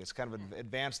imaging. It's kind of an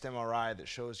advanced MRI that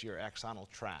shows your axonal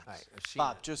tracks. Right,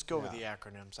 Bob, just go with the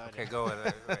acronyms. Okay, go with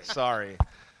it. Right. Sorry.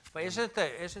 But isn't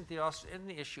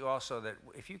the issue also that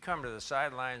if you come to the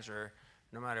sidelines, or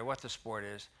no matter what the sport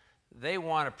is, they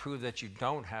want to prove that you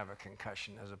don't have a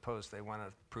concussion as opposed to they want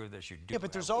to prove that you do. Yeah,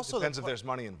 but there's also depends if there's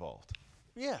money involved.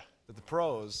 Yeah. But the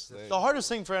pros. The hardest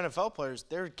thing for NFL players,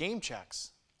 they're game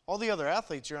checks. All the other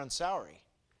athletes, you're on salary.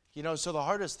 You know, so the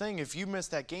hardest thing, if you miss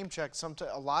that game check,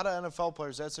 a lot of NFL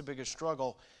players, that's the biggest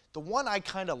struggle. The one I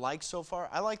kind of like so far,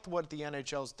 I like what the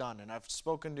NHL's done, and I've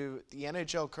spoken to the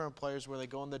NHL current players where they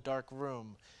go in the dark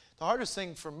room. The hardest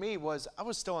thing for me was I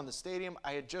was still in the stadium.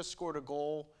 I had just scored a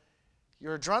goal.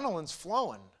 Your adrenaline's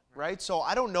flowing, right? So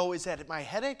I don't know, is that my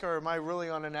headache or am I really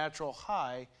on a natural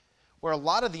high? Where a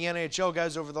lot of the NHL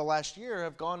guys over the last year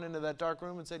have gone into that dark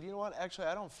room and said, you know what, actually,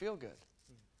 I don't feel good.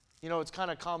 You know, it's kind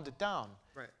of calmed it down.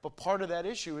 Right. But part of that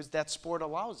issue is that sport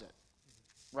allows it,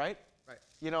 right? Right.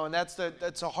 You know, and that's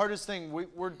the hardest thing.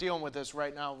 We're dealing with this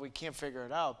right now. We can't figure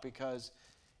it out because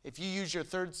if you use your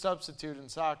 3rd substitute in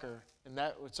soccer and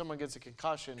when someone gets a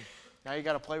concussion, now you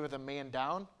got to play with a man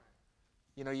down.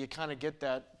 You know, you kind of get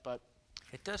that, but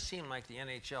it does seem like the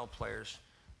NHL players,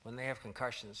 when they have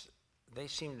concussions, they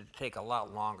seem to take a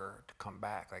lot longer to come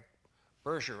back, like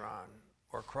Bergeron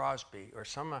or Crosby or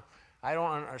some. I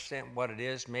don't understand what it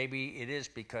is. Maybe it is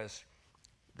because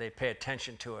they pay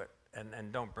attention to it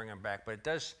and don't bring them back. But it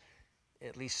does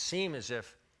at least seem as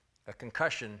if a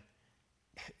concussion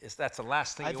that's the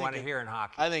last thing you want to hear in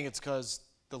hockey. I think it's because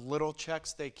the little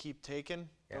checks they keep taking,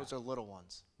 those are little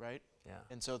ones, right? Yeah.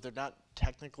 And so they're not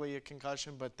technically a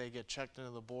concussion, but they get checked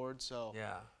into the board. So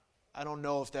yeah. I don't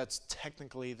know if that's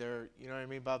technically their, you know what I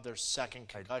mean, Bob, their second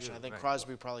concussion. I, think right.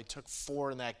 Crosby probably took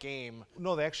 4 in that game.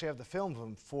 No, they actually have the film of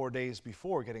him 4 days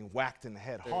before getting whacked in the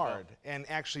head hard. And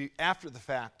actually, after the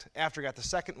fact, after he got the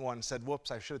second one, said,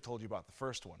 whoops, I should have told you about the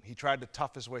first one. He tried to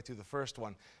tough his way through the first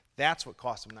one. That's what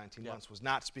cost him 19 months, was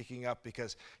not speaking up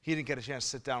because he didn't get a chance to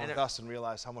sit down with us and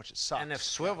realize how much it sucks. And if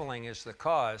swiveling is the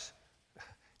cause,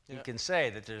 you can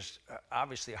say that there's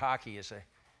obviously hockey is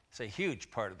a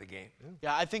huge part of the game.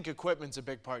 Yeah, I think equipment's a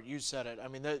big part. You said it. I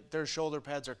mean, their shoulder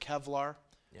pads are Kevlar,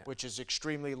 which is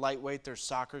extremely lightweight. Their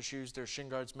soccer shoes, their shin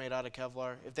guards made out of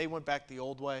Kevlar. If they went back the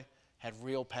old way, had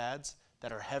real pads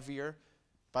that are heavier,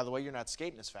 by the way, you're not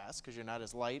skating as fast because you're not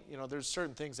as light. You know, there's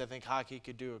certain things I think hockey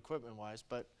could do equipment-wise,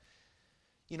 but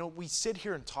you know, we sit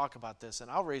here and talk about this, and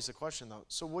I'll raise the question though.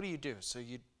 So what do you do? So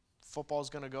football's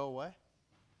going to go away?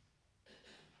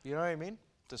 You know what I mean?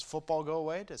 Does football go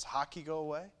away? Does hockey go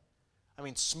away? I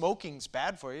mean, smoking's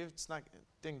bad for you. It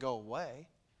didn't go away.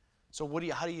 So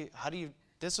how do you,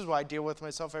 this is what I deal with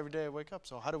myself every day I wake up.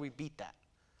 So how do we beat that?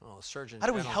 Well, the Surgeon How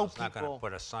do we General help is not going people? to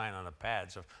put a sign on the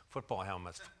pads of football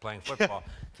helmets. Playing football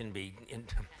can be,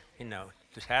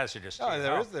 just hazardous. to Oh, your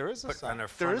there health. is a Put sign. on the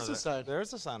front of the- sign. There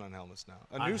is a sign on helmets now.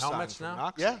 A On new helmets sign from now?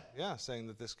 Knox. Yeah, saying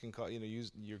that this can cause,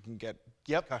 you can get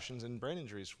concussions and brain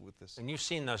injuries with this. And you've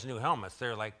seen those new helmets.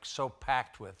 They're like so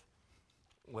packed with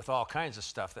all kinds of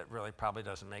stuff that really probably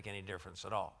doesn't make any difference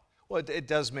at all. Well, it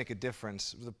does make a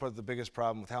difference. The biggest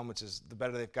problem with helmets is the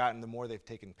better they've gotten, the more they've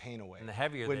taken pain away. And the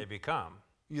heavier they become.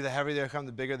 The heavier they become,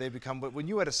 the bigger they become. But when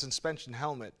you had a suspension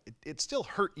helmet, it still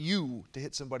hurt you to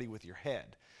hit somebody with your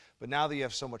head. But now that you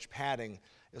have so much padding,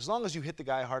 as long as you hit the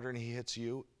guy harder and he hits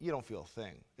you, you don't feel a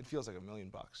thing. It feels like $1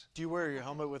 million. Do you wear your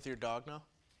helmet with your dog now?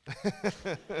 Yes,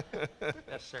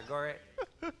 sir. Go right.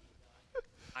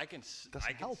 I can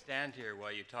stand here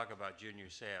while you talk about junior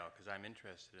sale because I'm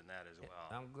interested in that as well.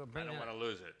 I don't want to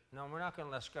lose it. No, we're not going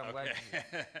to let go.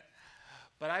 Okay.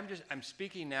 But I'm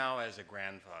speaking now as a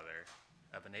grandfather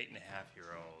of an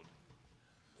 8.5-year-old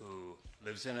who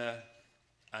lives in a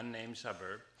unnamed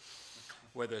suburb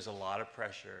where there's a lot of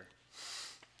pressure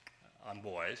on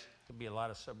boys. Could be a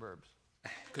lot of suburbs.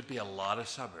 Could be a lot of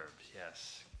suburbs,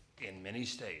 yes, in many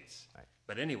states. Right.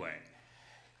 But anyway,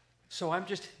 so I'm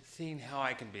just seeing how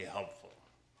I can be helpful.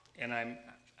 And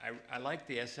I like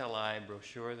the SLI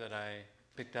brochure that I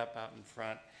picked up out in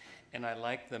front, and I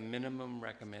like the minimum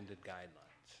recommended guidelines.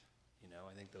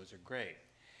 I think those are great.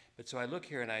 But so I look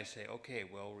here and I say, okay,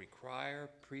 well, require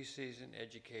preseason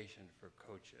education for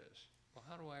coaches. Well,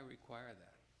 how do I require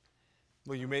that?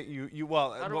 Well,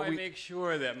 How do I make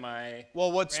sure that my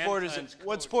what sport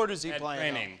is he had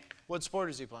playing? training? What sport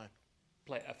is he playing?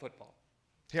 Play football.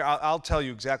 Here, I'll tell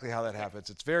you exactly how that happens.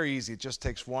 It's very easy. It just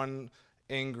takes one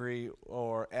angry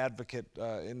or advocate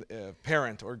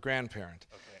parent or grandparent.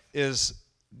 Okay.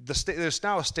 There's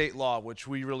now a state law which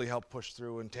we really helped push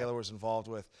through, and Taylor was involved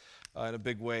with in a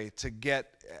big way to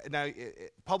get. Now,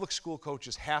 public school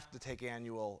coaches have to take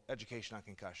annual education on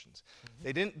concussions. Mm-hmm.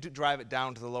 They didn't drive it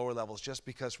down to the lower levels just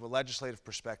because, from a legislative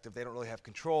perspective, they don't really have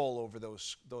control over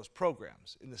those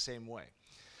programs in the same way.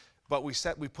 But we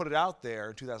put it out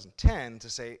there in 2010 to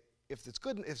say, if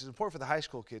it's important for the high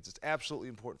school kids, it's absolutely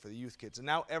important for the youth kids. And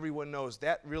now everyone knows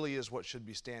that really is what should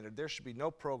be standard. There should be no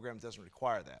program that doesn't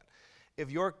require that. If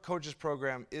your coach's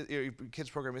program, your kid's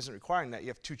program isn't requiring that, you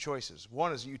have two choices.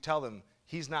 One is you tell them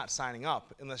he's not signing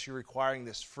up unless you're requiring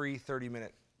this free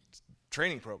 30-minute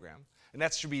training program. And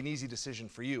that should be an easy decision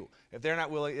for you. If they're not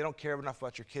willing, they don't care enough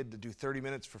about your kid to do 30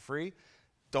 minutes for free,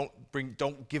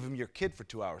 don't give them your kid for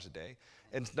 2 hours a day.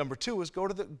 And number two is go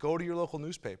to your local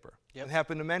newspaper and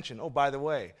happen to mention, oh, by the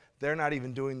way, they're not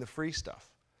even doing the free stuff.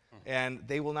 And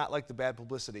they will not like the bad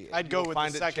publicity. I'd go with the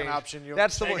second option.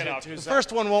 That's the one. The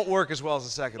first one won't work as well as the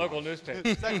second one. Local newspaper.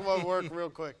 The second one will work real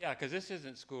quick. Yeah, because this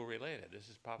isn't school related. This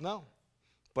is popular. No,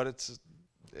 but it's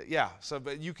So,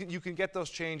 but you can get those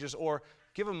changes, or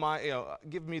give them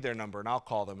give me their number and I'll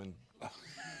call them and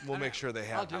we'll make sure they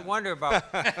have it. I wonder about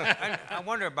I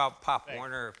wonder about Pop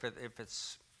Warner if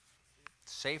it's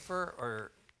safer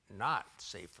or not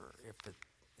safer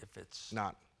if it's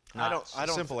not.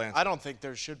 Simple answer. I don't think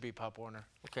there should be Pop Warner.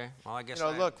 Okay. Well, I guess.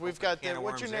 Look, we've got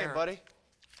what's your name, buddy?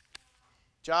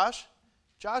 Josh.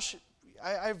 Josh,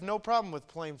 I have no problem with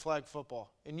playing flag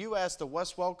football. And you ask the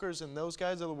Wes Welkers and those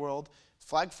guys of the world,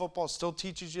 flag football still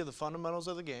teaches you the fundamentals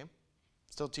of the game.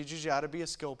 Still teaches you how to be a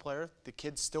skill player. The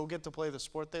kids still get to play the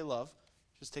sport they love.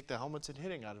 Just take the helmets and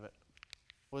hitting out of it.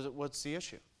 What's the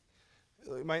issue?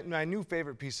 My new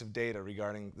favorite piece of data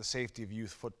regarding the safety of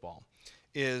youth football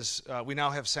is we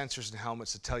now have sensors in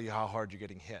helmets that tell you how hard you're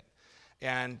getting hit.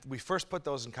 And we first put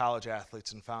those in college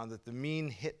athletes and found that the mean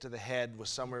hit to the head was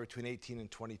somewhere between 18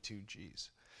 and 22 Gs.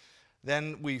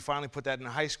 Then we finally put that in a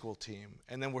high school team,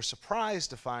 and then we're surprised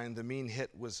to find the mean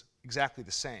hit was exactly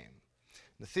the same.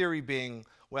 The theory being,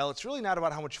 well, it's really not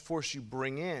about how much force you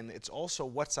bring in, it's also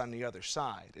what's on the other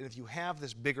side. And if you have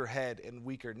this bigger head and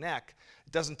weaker neck,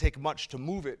 it doesn't take much to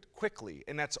move it quickly,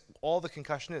 and that's all the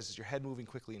concussion is your head moving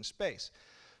quickly in space.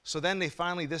 So then they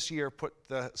finally this year put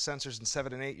the sensors in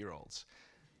 7 and 8-year-olds.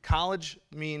 College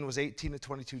mean was 18 to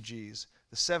 22 Gs.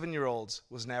 The 7-year-olds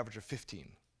was an average of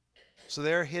 15. So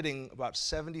they're hitting about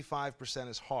 75%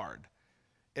 as hard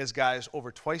as guys over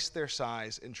twice their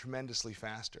size and tremendously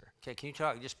faster. Okay, can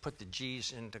you just put the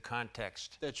G's into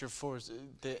context? That's your force.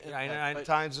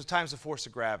 Times the force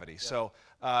of gravity. Yeah. So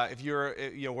if you're,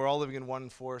 we're all living in one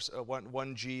force,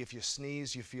 one G. If you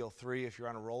sneeze, you feel 3. If you're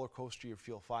on a roller coaster, you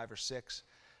feel 5 or 6.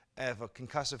 If a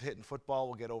concussive hit in football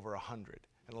will get over 100,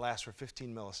 and it lasts for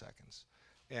 15 milliseconds.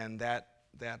 And that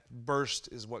burst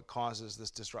is what causes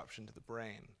this disruption to the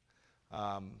brain.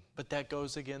 But that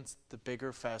goes against the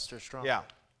bigger, faster, stronger. Yeah.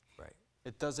 Right.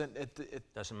 It doesn't. It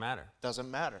doesn't matter. Doesn't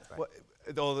matter. Right. Well,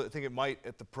 though I think it might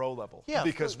at the pro level. Yeah.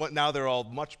 Because now they're all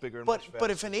much bigger and much faster.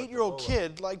 But if an 8-year-old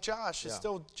kid like Josh is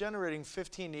still generating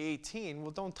 15 to 18,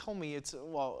 well, don't tell me it's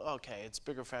it's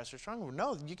bigger, faster, stronger.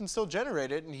 No, you can still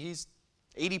generate it, and he's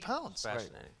 80 pounds.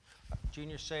 Fascinating. Right.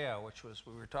 Junior Seau, which was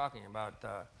we were talking about.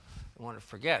 I want to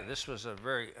forget. This was a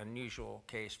very unusual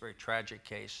case, very tragic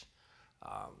case.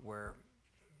 Where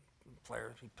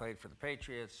he played for the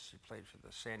Patriots, he played for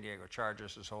the San Diego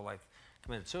Chargers his whole life,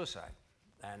 committed suicide.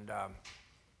 And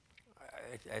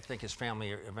I think his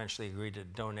family eventually agreed to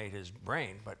donate his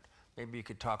brain, but maybe you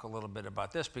could talk a little bit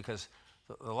about this, because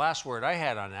the last word I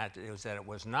had on that was that it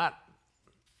was not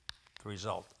the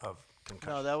result of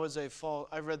concussion. No, that was a false.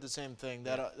 I read the same thing.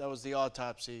 That was the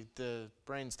autopsy, the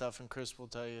brain stuff, and Chris will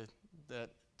tell you that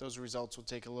those results will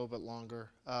take a little bit longer.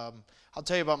 I'll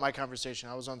tell you about my conversation.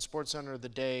 I was on SportsCenter the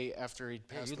day after he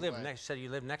passed away. Said you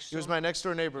lived next to him? He was my next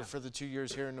door neighbor for the 2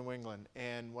 years here in New England.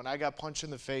 And when I got punched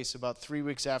in the face about 3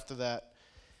 weeks after that,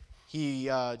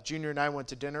 Junior and I went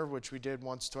to dinner, which we did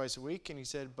once, twice a week. And he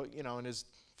said, but in his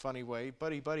funny way,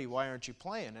 buddy, why aren't you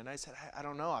playing? And I said, I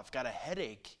don't know. I've got a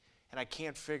headache and I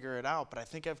can't figure it out, but I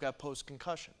think I've got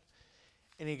post-concussion.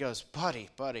 And he goes, buddy,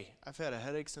 I've had a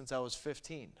headache since I was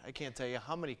 15. I can't tell you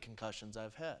how many concussions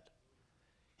I've had.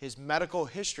 His medical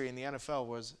history in the NFL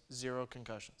was 0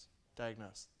 concussions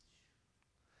diagnosed.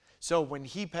 So when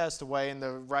he passed away, and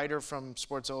the writer from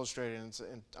Sports Illustrated,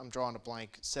 and I'm drawing a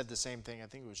blank, said the same thing. I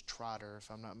think it was Trotter,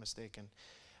 if I'm not mistaken.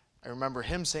 I remember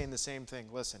him saying the same thing.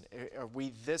 Listen, are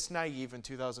we this naive in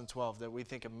 2012 that we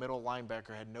think a middle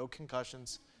linebacker had no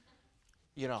concussions?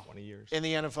 20 years. In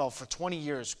the NFL for 20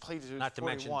 years, played to not to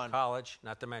 41. mention college,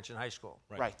 not to mention high school.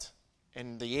 Right.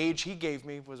 And the age he gave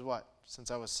me was what?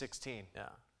 Since I was 16. Yeah.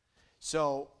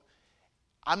 So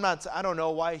I don't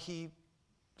know why he,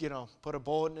 put a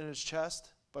bullet in his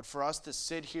chest, but for us to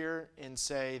sit here and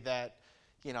say that,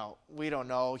 we don't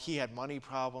know, he had money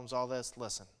problems, all this,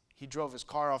 listen, he drove his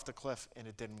car off the cliff and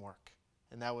it didn't work.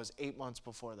 And that was 8 months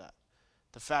before that.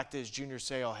 The fact is, Junior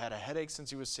Seau had a headache since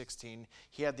he was 16.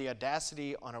 He had the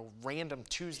audacity on a random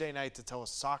Tuesday night to tell a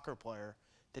soccer player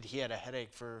that he had a headache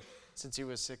since he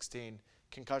was 16.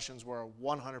 Concussions were a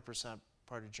 100%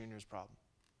 part of Junior's problem.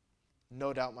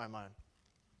 No doubt in my mind.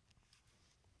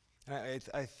 And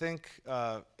I think,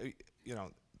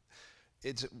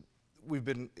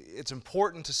 it's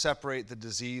important to separate the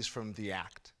disease from the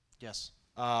act. Yes.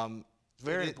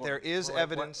 Very important. There is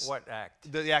evidence. What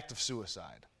act? The act of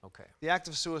suicide. Okay. The act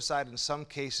of suicide in some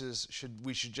cases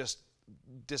we should just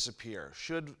disappear.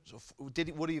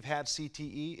 Would he have had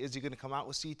CTE? Is he going to come out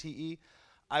with CTE?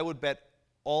 I would bet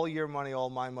all your money,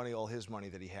 all my money, all his money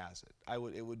that he has it.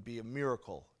 It would be a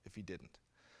miracle if he didn't.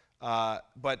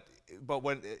 But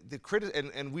when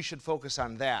and we should focus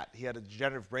on that. He had a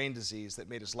degenerative brain disease that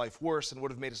made his life worse and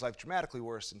would have made his life dramatically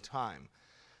worse in time.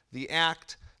 The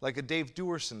act, like a Dave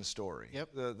Duerson story. Yep.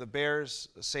 The Bears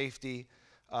safety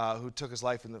who took his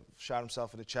life and shot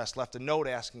himself in the chest, left a note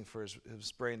asking for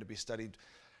his brain to be studied.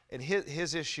 And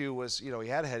his issue was, he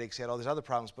had headaches, he had all these other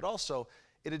problems, but also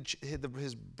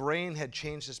his brain had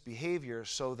changed his behavior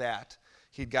so that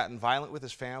he'd gotten violent with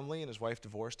his family and his wife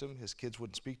divorced him. His kids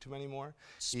wouldn't speak to him anymore.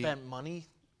 Spent money,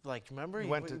 remember?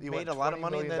 He made a lot of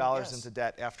money. $20 million into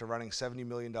debt after running $70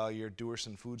 million a year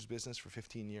Duerson Foods business for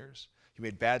 15 years. He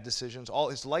made bad decisions. All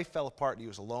his life fell apart. He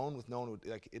was alone with no one.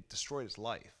 It destroyed his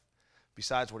life,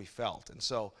 besides what he felt. And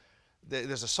so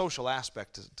there's a social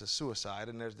aspect to suicide.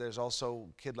 And there's also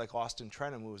a kid like Austin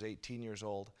Trenholm, who was 18 years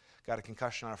old, got a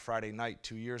concussion on a Friday night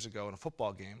 2 years ago in a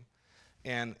football game.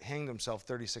 and hanged himself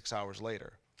 36 hours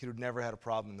later. He'd have never had a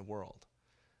problem in the world.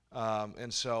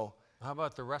 And so... How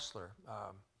about the wrestler?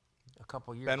 A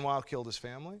couple years. Benoit killed his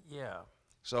family? Yeah.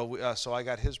 So, so I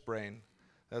got his brain.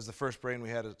 That was the first brain we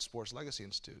had at Sports Legacy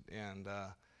Institute. And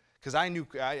because I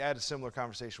had a similar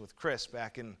conversation with Chris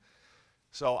back in,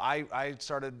 so I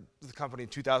started the company in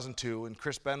 2002, and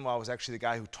Chris Benoit was actually the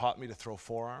guy who taught me to throw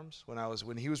forearms.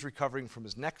 When he was recovering from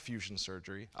his neck fusion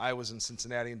surgery, I was in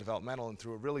Cincinnati in developmental and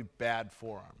threw a really bad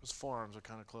forearm. His forearms are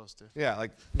kind of close to. Yeah,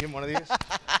 like, give him one of these.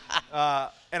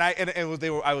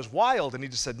 I was wild, and he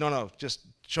just said, no, just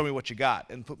show me what you got,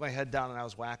 and put my head down, and I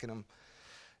was whacking him.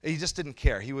 He just didn't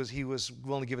care. He was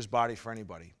willing to give his body for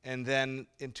anybody. And then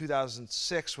in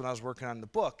 2006, when I was working on the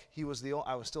book, I was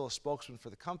still a spokesman for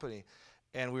the company,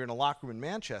 and we were in a locker room in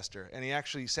Manchester, and he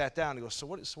actually sat down and he goes, so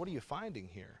what are you finding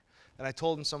here? And I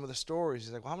told him some of the stories.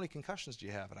 He's like, well, how many concussions do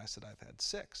you have? And I said, I've had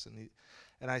 6.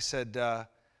 And I said,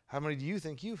 how many do you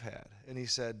think you've had? And he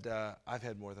said, I've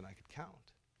had more than I could count.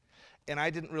 And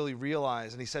I didn't really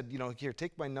realize, and he said, here,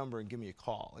 take my number and give me a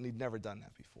call. And he'd never done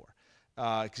that before,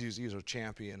 because he was a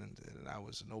champion and I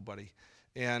was a nobody.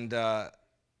 And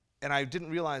I didn't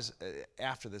realize,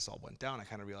 after this all went down, I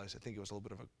kind of realized, I think it was a little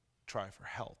bit of a try for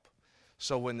help.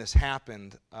 So when this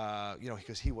happened,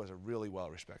 because he was a really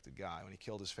well-respected guy, when he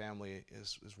killed his family,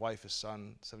 his wife, his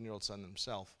son, 7-year-old son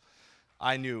himself,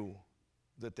 I knew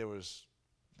that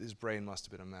his brain must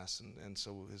have been a mess, and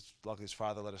so luckily his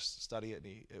father let us study it,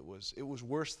 and it was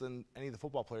worse than any of the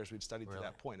football players we'd studied to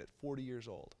that point at 40 years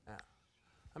old. Yeah.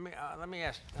 Let me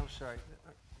ask. I'm sorry.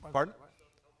 Pardon?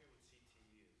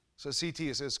 So CT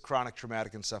is chronic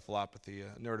traumatic encephalopathy,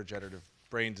 a neurodegenerative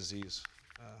brain disease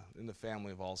in the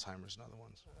family of Alzheimer's and other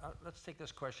ones. Let's take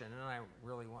this question, and then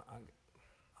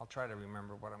I'll try to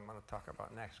remember what I'm going to talk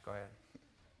about next. Go ahead.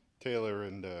 Taylor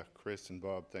and Chris and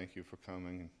Bob, thank you for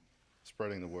coming and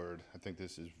spreading the word. I think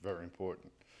this is very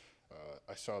important.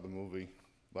 I saw the movie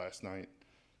last night,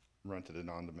 rented it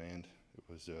on demand. It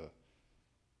was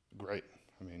great.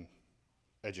 I mean,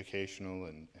 educational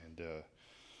and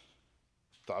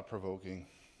thought-provoking.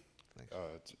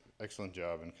 It's an excellent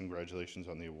job, and congratulations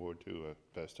on the award to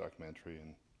Best Documentary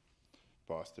in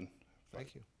Boston.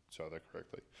 Thank you. Saw that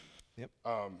correctly. Yep.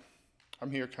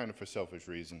 I'm here kind of for selfish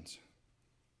reasons.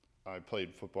 I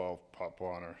played football, Pop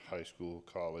Warner, high school,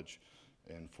 college,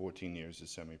 and 14 years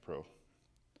as semi-pro.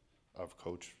 I've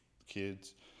coached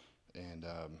kids and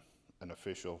an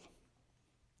official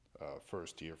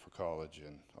first year for college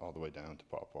and all the way down to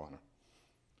Pop Warner.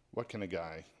 What can a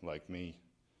guy like me,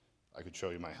 I could show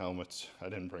you my helmets. I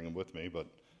didn't bring them with me, but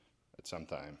at some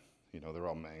time, they're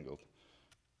all mangled.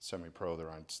 Semi-pro, there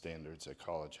aren't standards that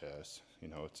college has.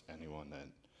 It's anyone that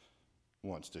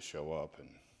wants to show up and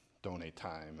donate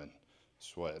time and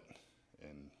sweat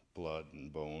and blood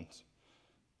and bones.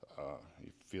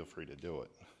 You feel free to do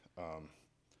it.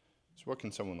 So what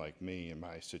can someone like me in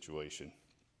my situation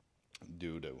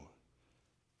do to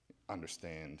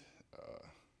understand,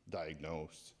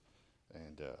 diagnose,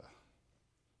 and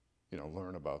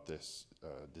learn about this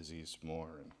disease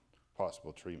more and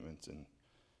possible treatments and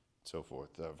so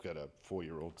forth? I've got a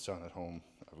 4-year-old son at home.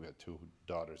 I've got 2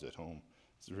 daughters at home.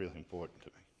 It's really important to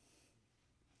me.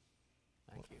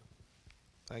 Thank you.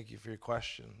 Thank you for your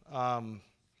question. Well,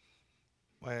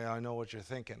 I know what you're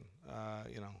thinking.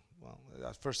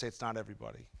 Well, first say it's not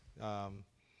everybody,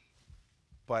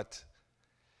 but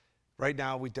right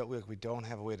now we don't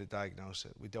have a way to diagnose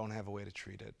it. We don't have a way to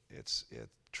treat it.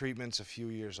 Treatment's a few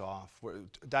years off.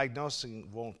 Diagnosing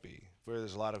won't be.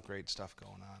 There's a lot of great stuff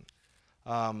going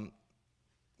on.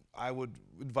 I would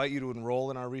invite you to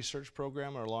enroll in our research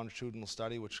program, our longitudinal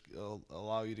study, which will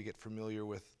allow you to get familiar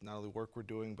with not only the work we're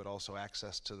doing, but also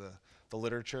access to the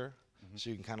literature, so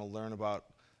you can kind of learn about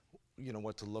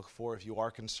what to look for. If you are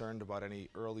concerned about any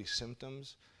early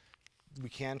symptoms, we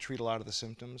can treat a lot of the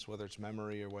symptoms, whether it's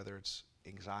memory or whether it's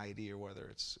anxiety or whether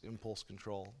it's impulse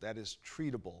control. That is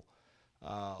treatable,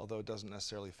 although it doesn't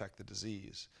necessarily affect the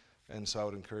disease. And so I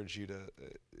would encourage you to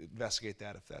investigate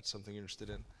that if that's something you're interested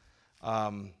in.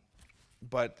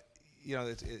 But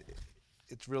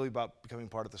it's really about becoming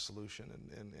part of the solution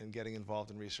and getting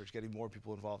involved in research, getting more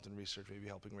people involved in research, maybe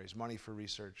helping raise money for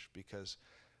research, because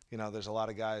there's a lot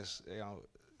of guys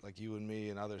like you and me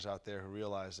and others out there who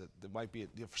realize that there might be,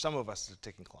 for some of us, it's a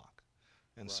ticking clock.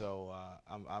 And right. So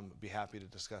I'm be happy to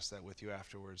discuss that with you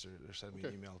afterwards, or send me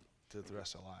an email to the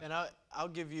rest of live. And I'll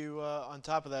give you, on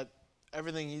top of that,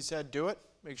 everything he said, do it.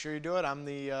 Make sure you do it.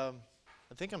 I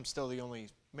think I'm still the only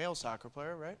male soccer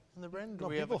player, right, in the brand? No,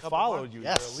 people followed you.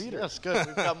 Yes, you're a leader. Yes, good.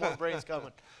 We've got more brains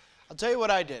coming. I'll tell you what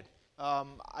I did.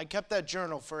 I kept that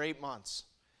journal for 8 months.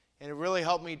 And it really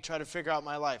helped me try to figure out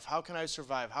my life. How can I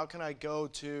survive? How can I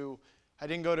I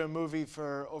didn't go to a movie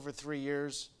for over 3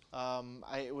 years.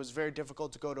 It was very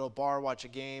difficult to go to a bar, watch a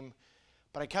game.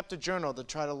 But I kept a journal to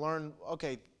try to learn,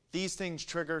 okay, these things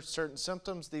trigger certain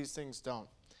symptoms, these things don't.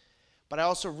 But I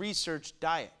also researched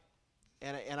diet.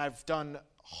 And I've done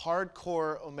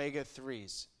hardcore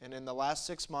omega-3s. And in the last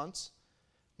 6 months,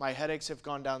 my headaches have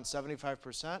gone down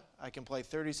 75%. I can play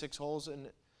 36 holes,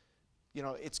 and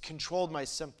it's controlled my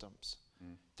symptoms.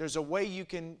 There's a way you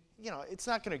can, it's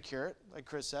not going to cure it, like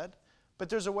Chris said, but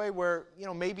there's a way where,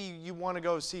 maybe you want to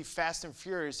go see Fast and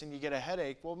Furious and you get a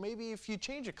headache. Well, maybe if you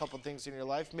change a couple things in your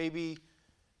life, maybe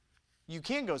you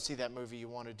can go see that movie you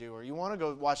want to do, or you want to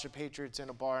go watch the Patriots in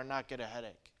a bar and not get a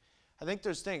headache. I think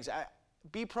there's things.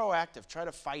 Be proactive. Try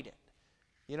to fight it.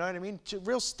 You know what I mean? To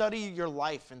real study your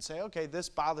life and say, okay, this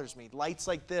bothers me. Lights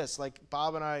like this, like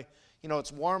Bob and I,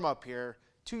 it's warm up here.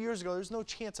 2 years ago, there's no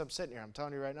chance I'm sitting here. I'm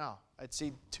telling you right now. I'd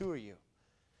see 2 of you.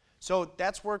 So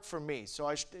that's worked for me.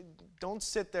 So don't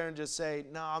sit there and just say,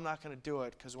 no, I'm not going to do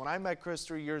it. Because when I met Chris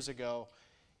 3 years ago,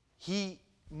 he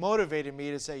motivated me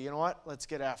to say, you know what, let's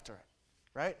get after it,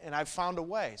 right? And I found a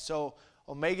way. So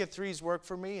omega-3s work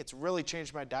for me. It's really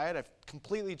changed my diet. I've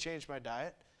completely changed my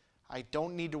diet. I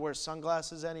don't need to wear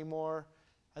sunglasses anymore.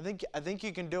 I think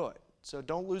you can do it. So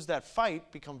don't lose that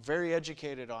fight. Become very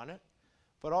educated on it.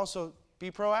 But also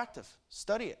be proactive.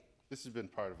 Study it. This has been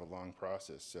part of a long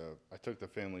process. I took the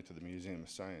family to the Museum of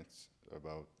Science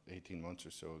about 18 months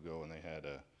or so ago, and they had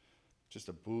just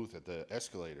a booth at the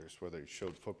escalators where they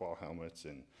showed football helmets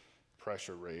and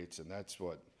pressure rates, and that's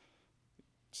what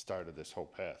started this whole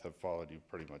path. I've followed you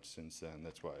pretty much since then.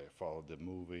 That's why I followed the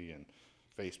movie and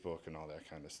Facebook and all that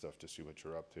kind of stuff to see what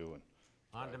you're up to. And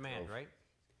On demand, right?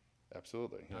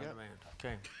 Absolutely. On demand.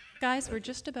 Okay. Guys, we're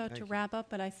just about to wrap up,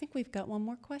 but I think we've got one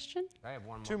more question. I have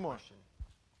one more Two more. question.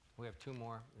 We have 2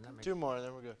 more. And that makes 2 more, and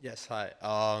then we're good. Yes, hi.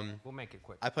 We'll make it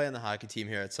quick. I play on the hockey team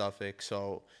here at Suffolk.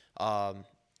 So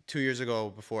 2 years ago,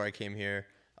 before I came here,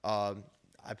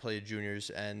 I played juniors,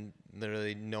 and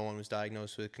literally no one was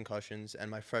diagnosed with concussions.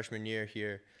 And my freshman year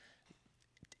here,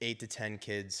 8 to 10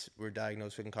 kids were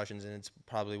diagnosed with concussions, and it's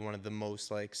probably one of the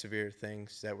most severe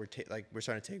things that we're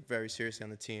starting to take very seriously on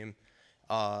the team.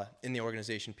 In the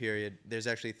organization period, there's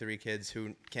actually 3 kids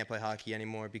who can't play hockey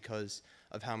anymore because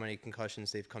of how many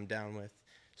concussions they've come down with.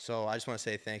 So I just want to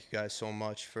say thank you guys so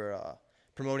much for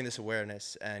promoting this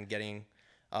awareness and getting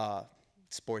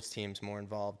sports teams more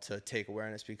involved to take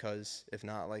awareness, because if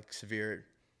not, severe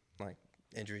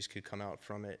injuries could come out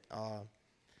from it.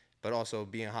 But also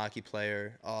being a hockey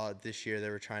player, this year they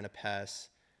were trying to pass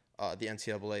the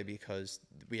NCAA because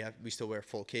we still wear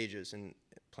full cages in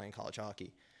playing college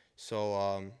hockey.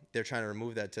 So they're trying to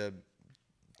remove that to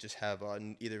just have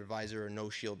either visor or no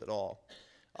shield at all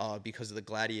because of the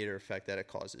gladiator effect that it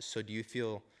causes. So do you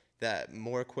feel that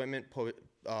more equipment would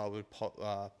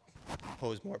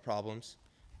pose more problems?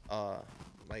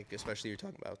 Especially you're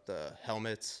talking about the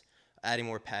helmets, adding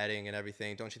more padding and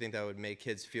everything. Don't you think that would make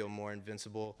kids feel more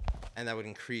invincible, and that would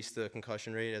increase the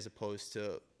concussion rate as opposed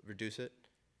to reduce it?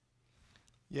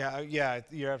 Yeah,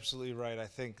 you're absolutely right. I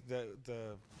think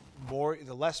the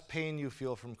less pain you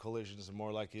feel from collisions, the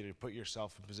more likely to put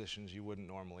yourself in positions you wouldn't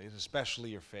normally, especially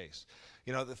your face.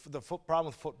 The problem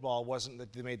with football wasn't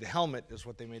that they made the helmet; it's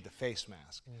what they made the face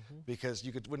mask. Because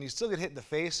when you still get hit in the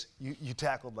face, you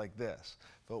tackled like this.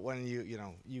 But when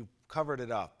you covered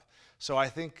it up. So I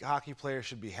think hockey players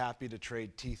should be happy to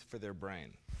trade teeth for their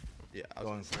brain. Yeah, I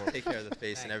was going to take care of the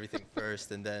face and everything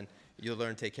first, and then you'll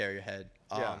learn to take care of your head.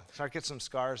 Start get some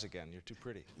scars again. You're too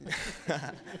pretty.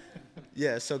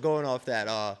 Yeah, so going off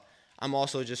that, I'm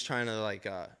also just trying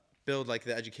to build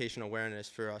the education awareness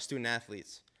for student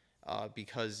athletes,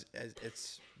 because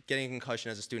it's getting a concussion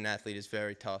as a student athlete is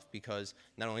very tough, because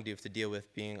not only do you have to deal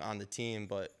with being on the team,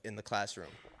 but in the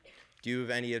classroom. Do you have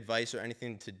any advice or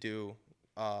anything to do,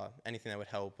 anything that would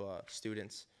help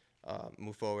students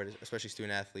move forward, especially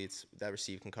student athletes that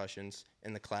receive concussions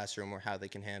in the classroom, or how they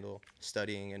can handle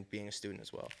studying and being a student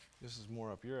as well? This is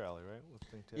more up your alley,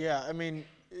 right? Yeah, I mean,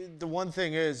 the one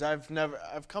thing is I've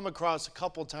come across a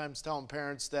couple times telling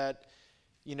parents that,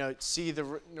 see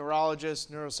the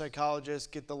neurologist,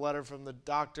 neuropsychologist, get the letter from the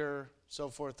doctor, so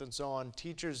forth and so on.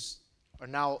 Teachers are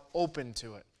now open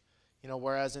to it.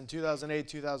 Whereas in 2008,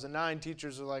 2009,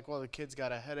 teachers were like, well, the kid's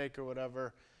got a headache or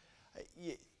whatever.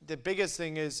 The biggest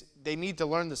thing is they need to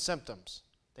learn the symptoms.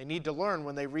 They need to learn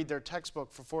when they read their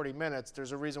textbook for 40 minutes,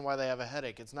 there's a reason why they have a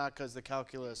headache. It's not because the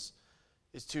calculus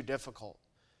is too difficult.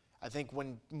 I think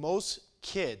when most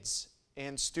kids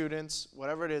and students,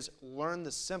 whatever it is, learn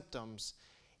the symptoms,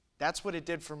 That's what it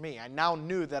did for me. I now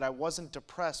knew that I wasn't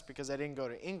depressed because I didn't go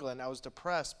to England. I was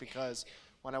depressed because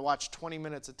when I watched 20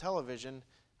 minutes of television,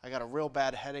 I got a real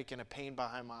bad headache and a pain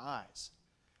behind my eyes.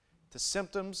 The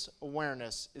symptoms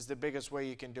awareness is the biggest way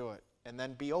you can do it. And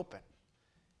then be open.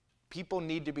 People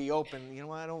need to be open. You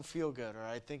know, I don't feel good, or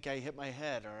I think I hit my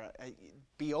head, or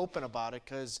be open about it,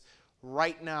 because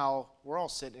right now we're all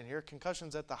sitting here.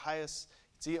 Concussion's at the highest.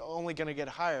 It's only going to get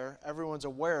higher. Everyone's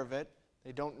aware of it.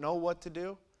 They don't know what to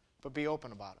do, but be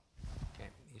open about it. Okay,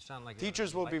 you sound like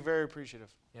teachers will be very appreciative.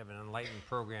 You have an enlightened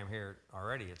program here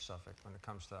already at Suffolk when it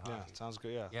comes to hockey. Yeah, sounds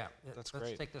good. Yeah, yeah, that's let's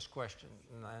great. take this question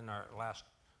in our last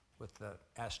with the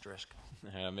asterisk.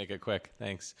 I'll make it quick.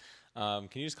 Thanks. Can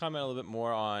you just comment a little bit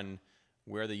more on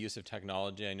where the use of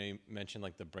technology? I know you mentioned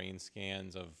like the brain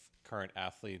scans of current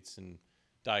athletes and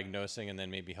diagnosing, and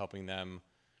then maybe helping them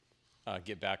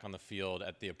get back on the field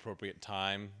at the appropriate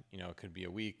time. You know, it could be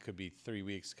a week, could be 3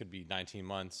 weeks, could be 19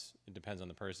 months. It depends on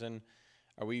the person.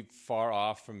 Are we far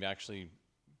off from actually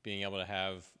being able to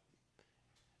have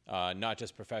not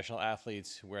just professional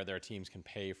athletes where their teams can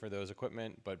pay for those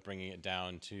equipment, but bringing it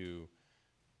down to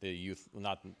the youth,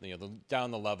 not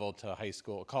down the level to high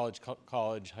school,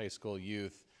 college, high school,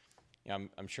 youth? You know,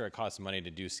 I'm sure it costs money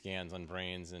to do scans on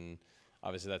brains, and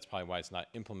obviously that's probably why it's not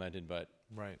implemented. But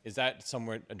is that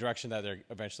somewhere a direction that they're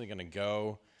eventually going to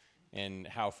go, and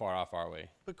how far off are we?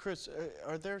 But Chris,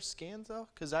 are there scans though?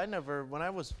 Because I never, when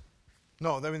I was.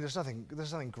 No, I mean, there's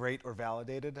nothing great or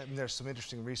validated. I mean, there's some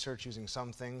interesting research using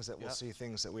some things that will see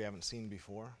things that we haven't seen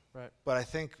before. Right. But I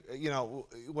think, you know,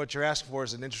 what you're asking for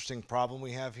is an interesting problem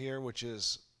we have here, which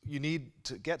is you need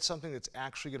to get something that's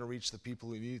actually going to reach the people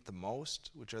who need it the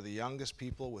most, which are the youngest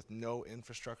people with no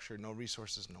infrastructure, no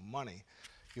resources, no money.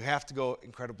 You have to go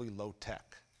incredibly low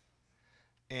tech.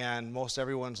 And most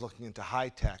everyone's looking into high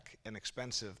tech and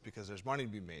expensive because there's money to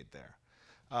be made there.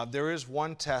 There is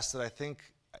one test that I think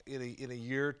in a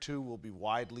year or two will be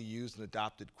widely used and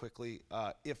adopted quickly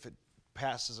if it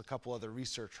passes a couple other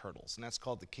research hurdles, and that's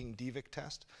called the King-Devick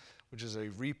test, which is a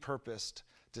repurposed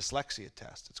dyslexia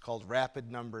test. It's called rapid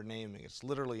number naming. It's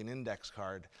literally an index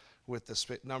card with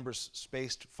the numbers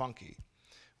spaced funky,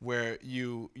 where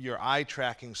your eye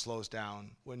tracking slows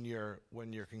down when you're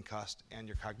concussed, and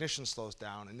your cognition slows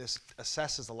down, and this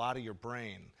assesses a lot of your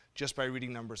brain just by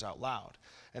reading numbers out loud.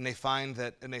 And they find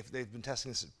that, and they've been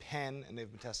testing this at Penn, and they've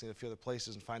been testing it at a few other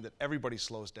places, and find that everybody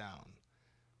slows down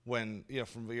when, you know,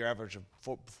 from your average of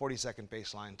 40-second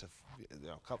baseline to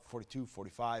 42,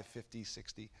 45, 50,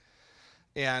 60.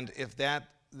 And if that,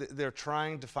 they're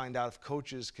trying to find out if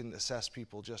coaches can assess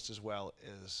people just as well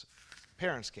as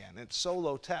parents can. It's so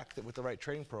low tech that with the right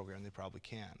training program, they probably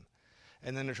can.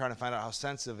 And then they're trying to find out how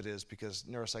sensitive it is, because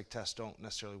neuropsych tests don't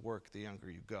necessarily work the younger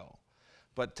you go.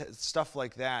 But stuff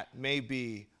like that may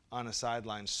be on a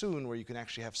sideline soon, where you can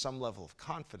actually have some level of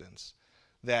confidence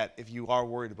that if you are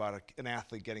worried about an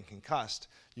athlete getting concussed,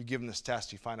 you give them this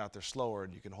test, you find out they're slower,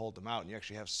 and you can hold them out, and you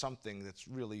actually have something that's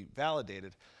really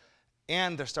validated.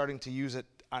 And they're starting to use it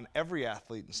on every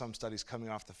athlete in some studies coming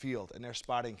off the field, and they're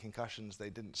spotting concussions they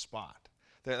didn't spot.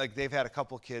 They've had a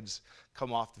couple kids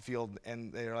come off the field,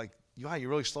 and they're like, "Wow, you're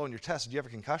really slow in your test. Did you have a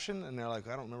concussion?" And they're like,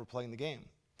 "I don't remember playing the game."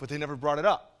 But they never brought it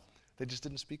up. They just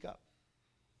didn't speak up.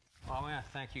 Well, I want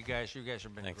to thank you guys. You guys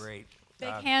have been great. Big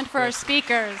hand for our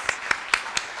speakers.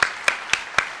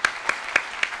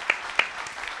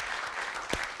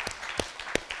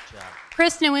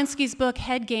 Chris Nowinski's book,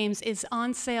 Head Games, is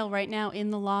on sale right now in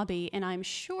the lobby, and I'm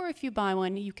sure if you buy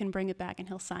one, you can bring it back and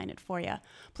he'll sign it for you.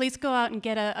 Please go out and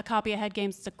get a copy of Head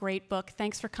Games. It's a great book.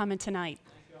 Thanks for coming tonight.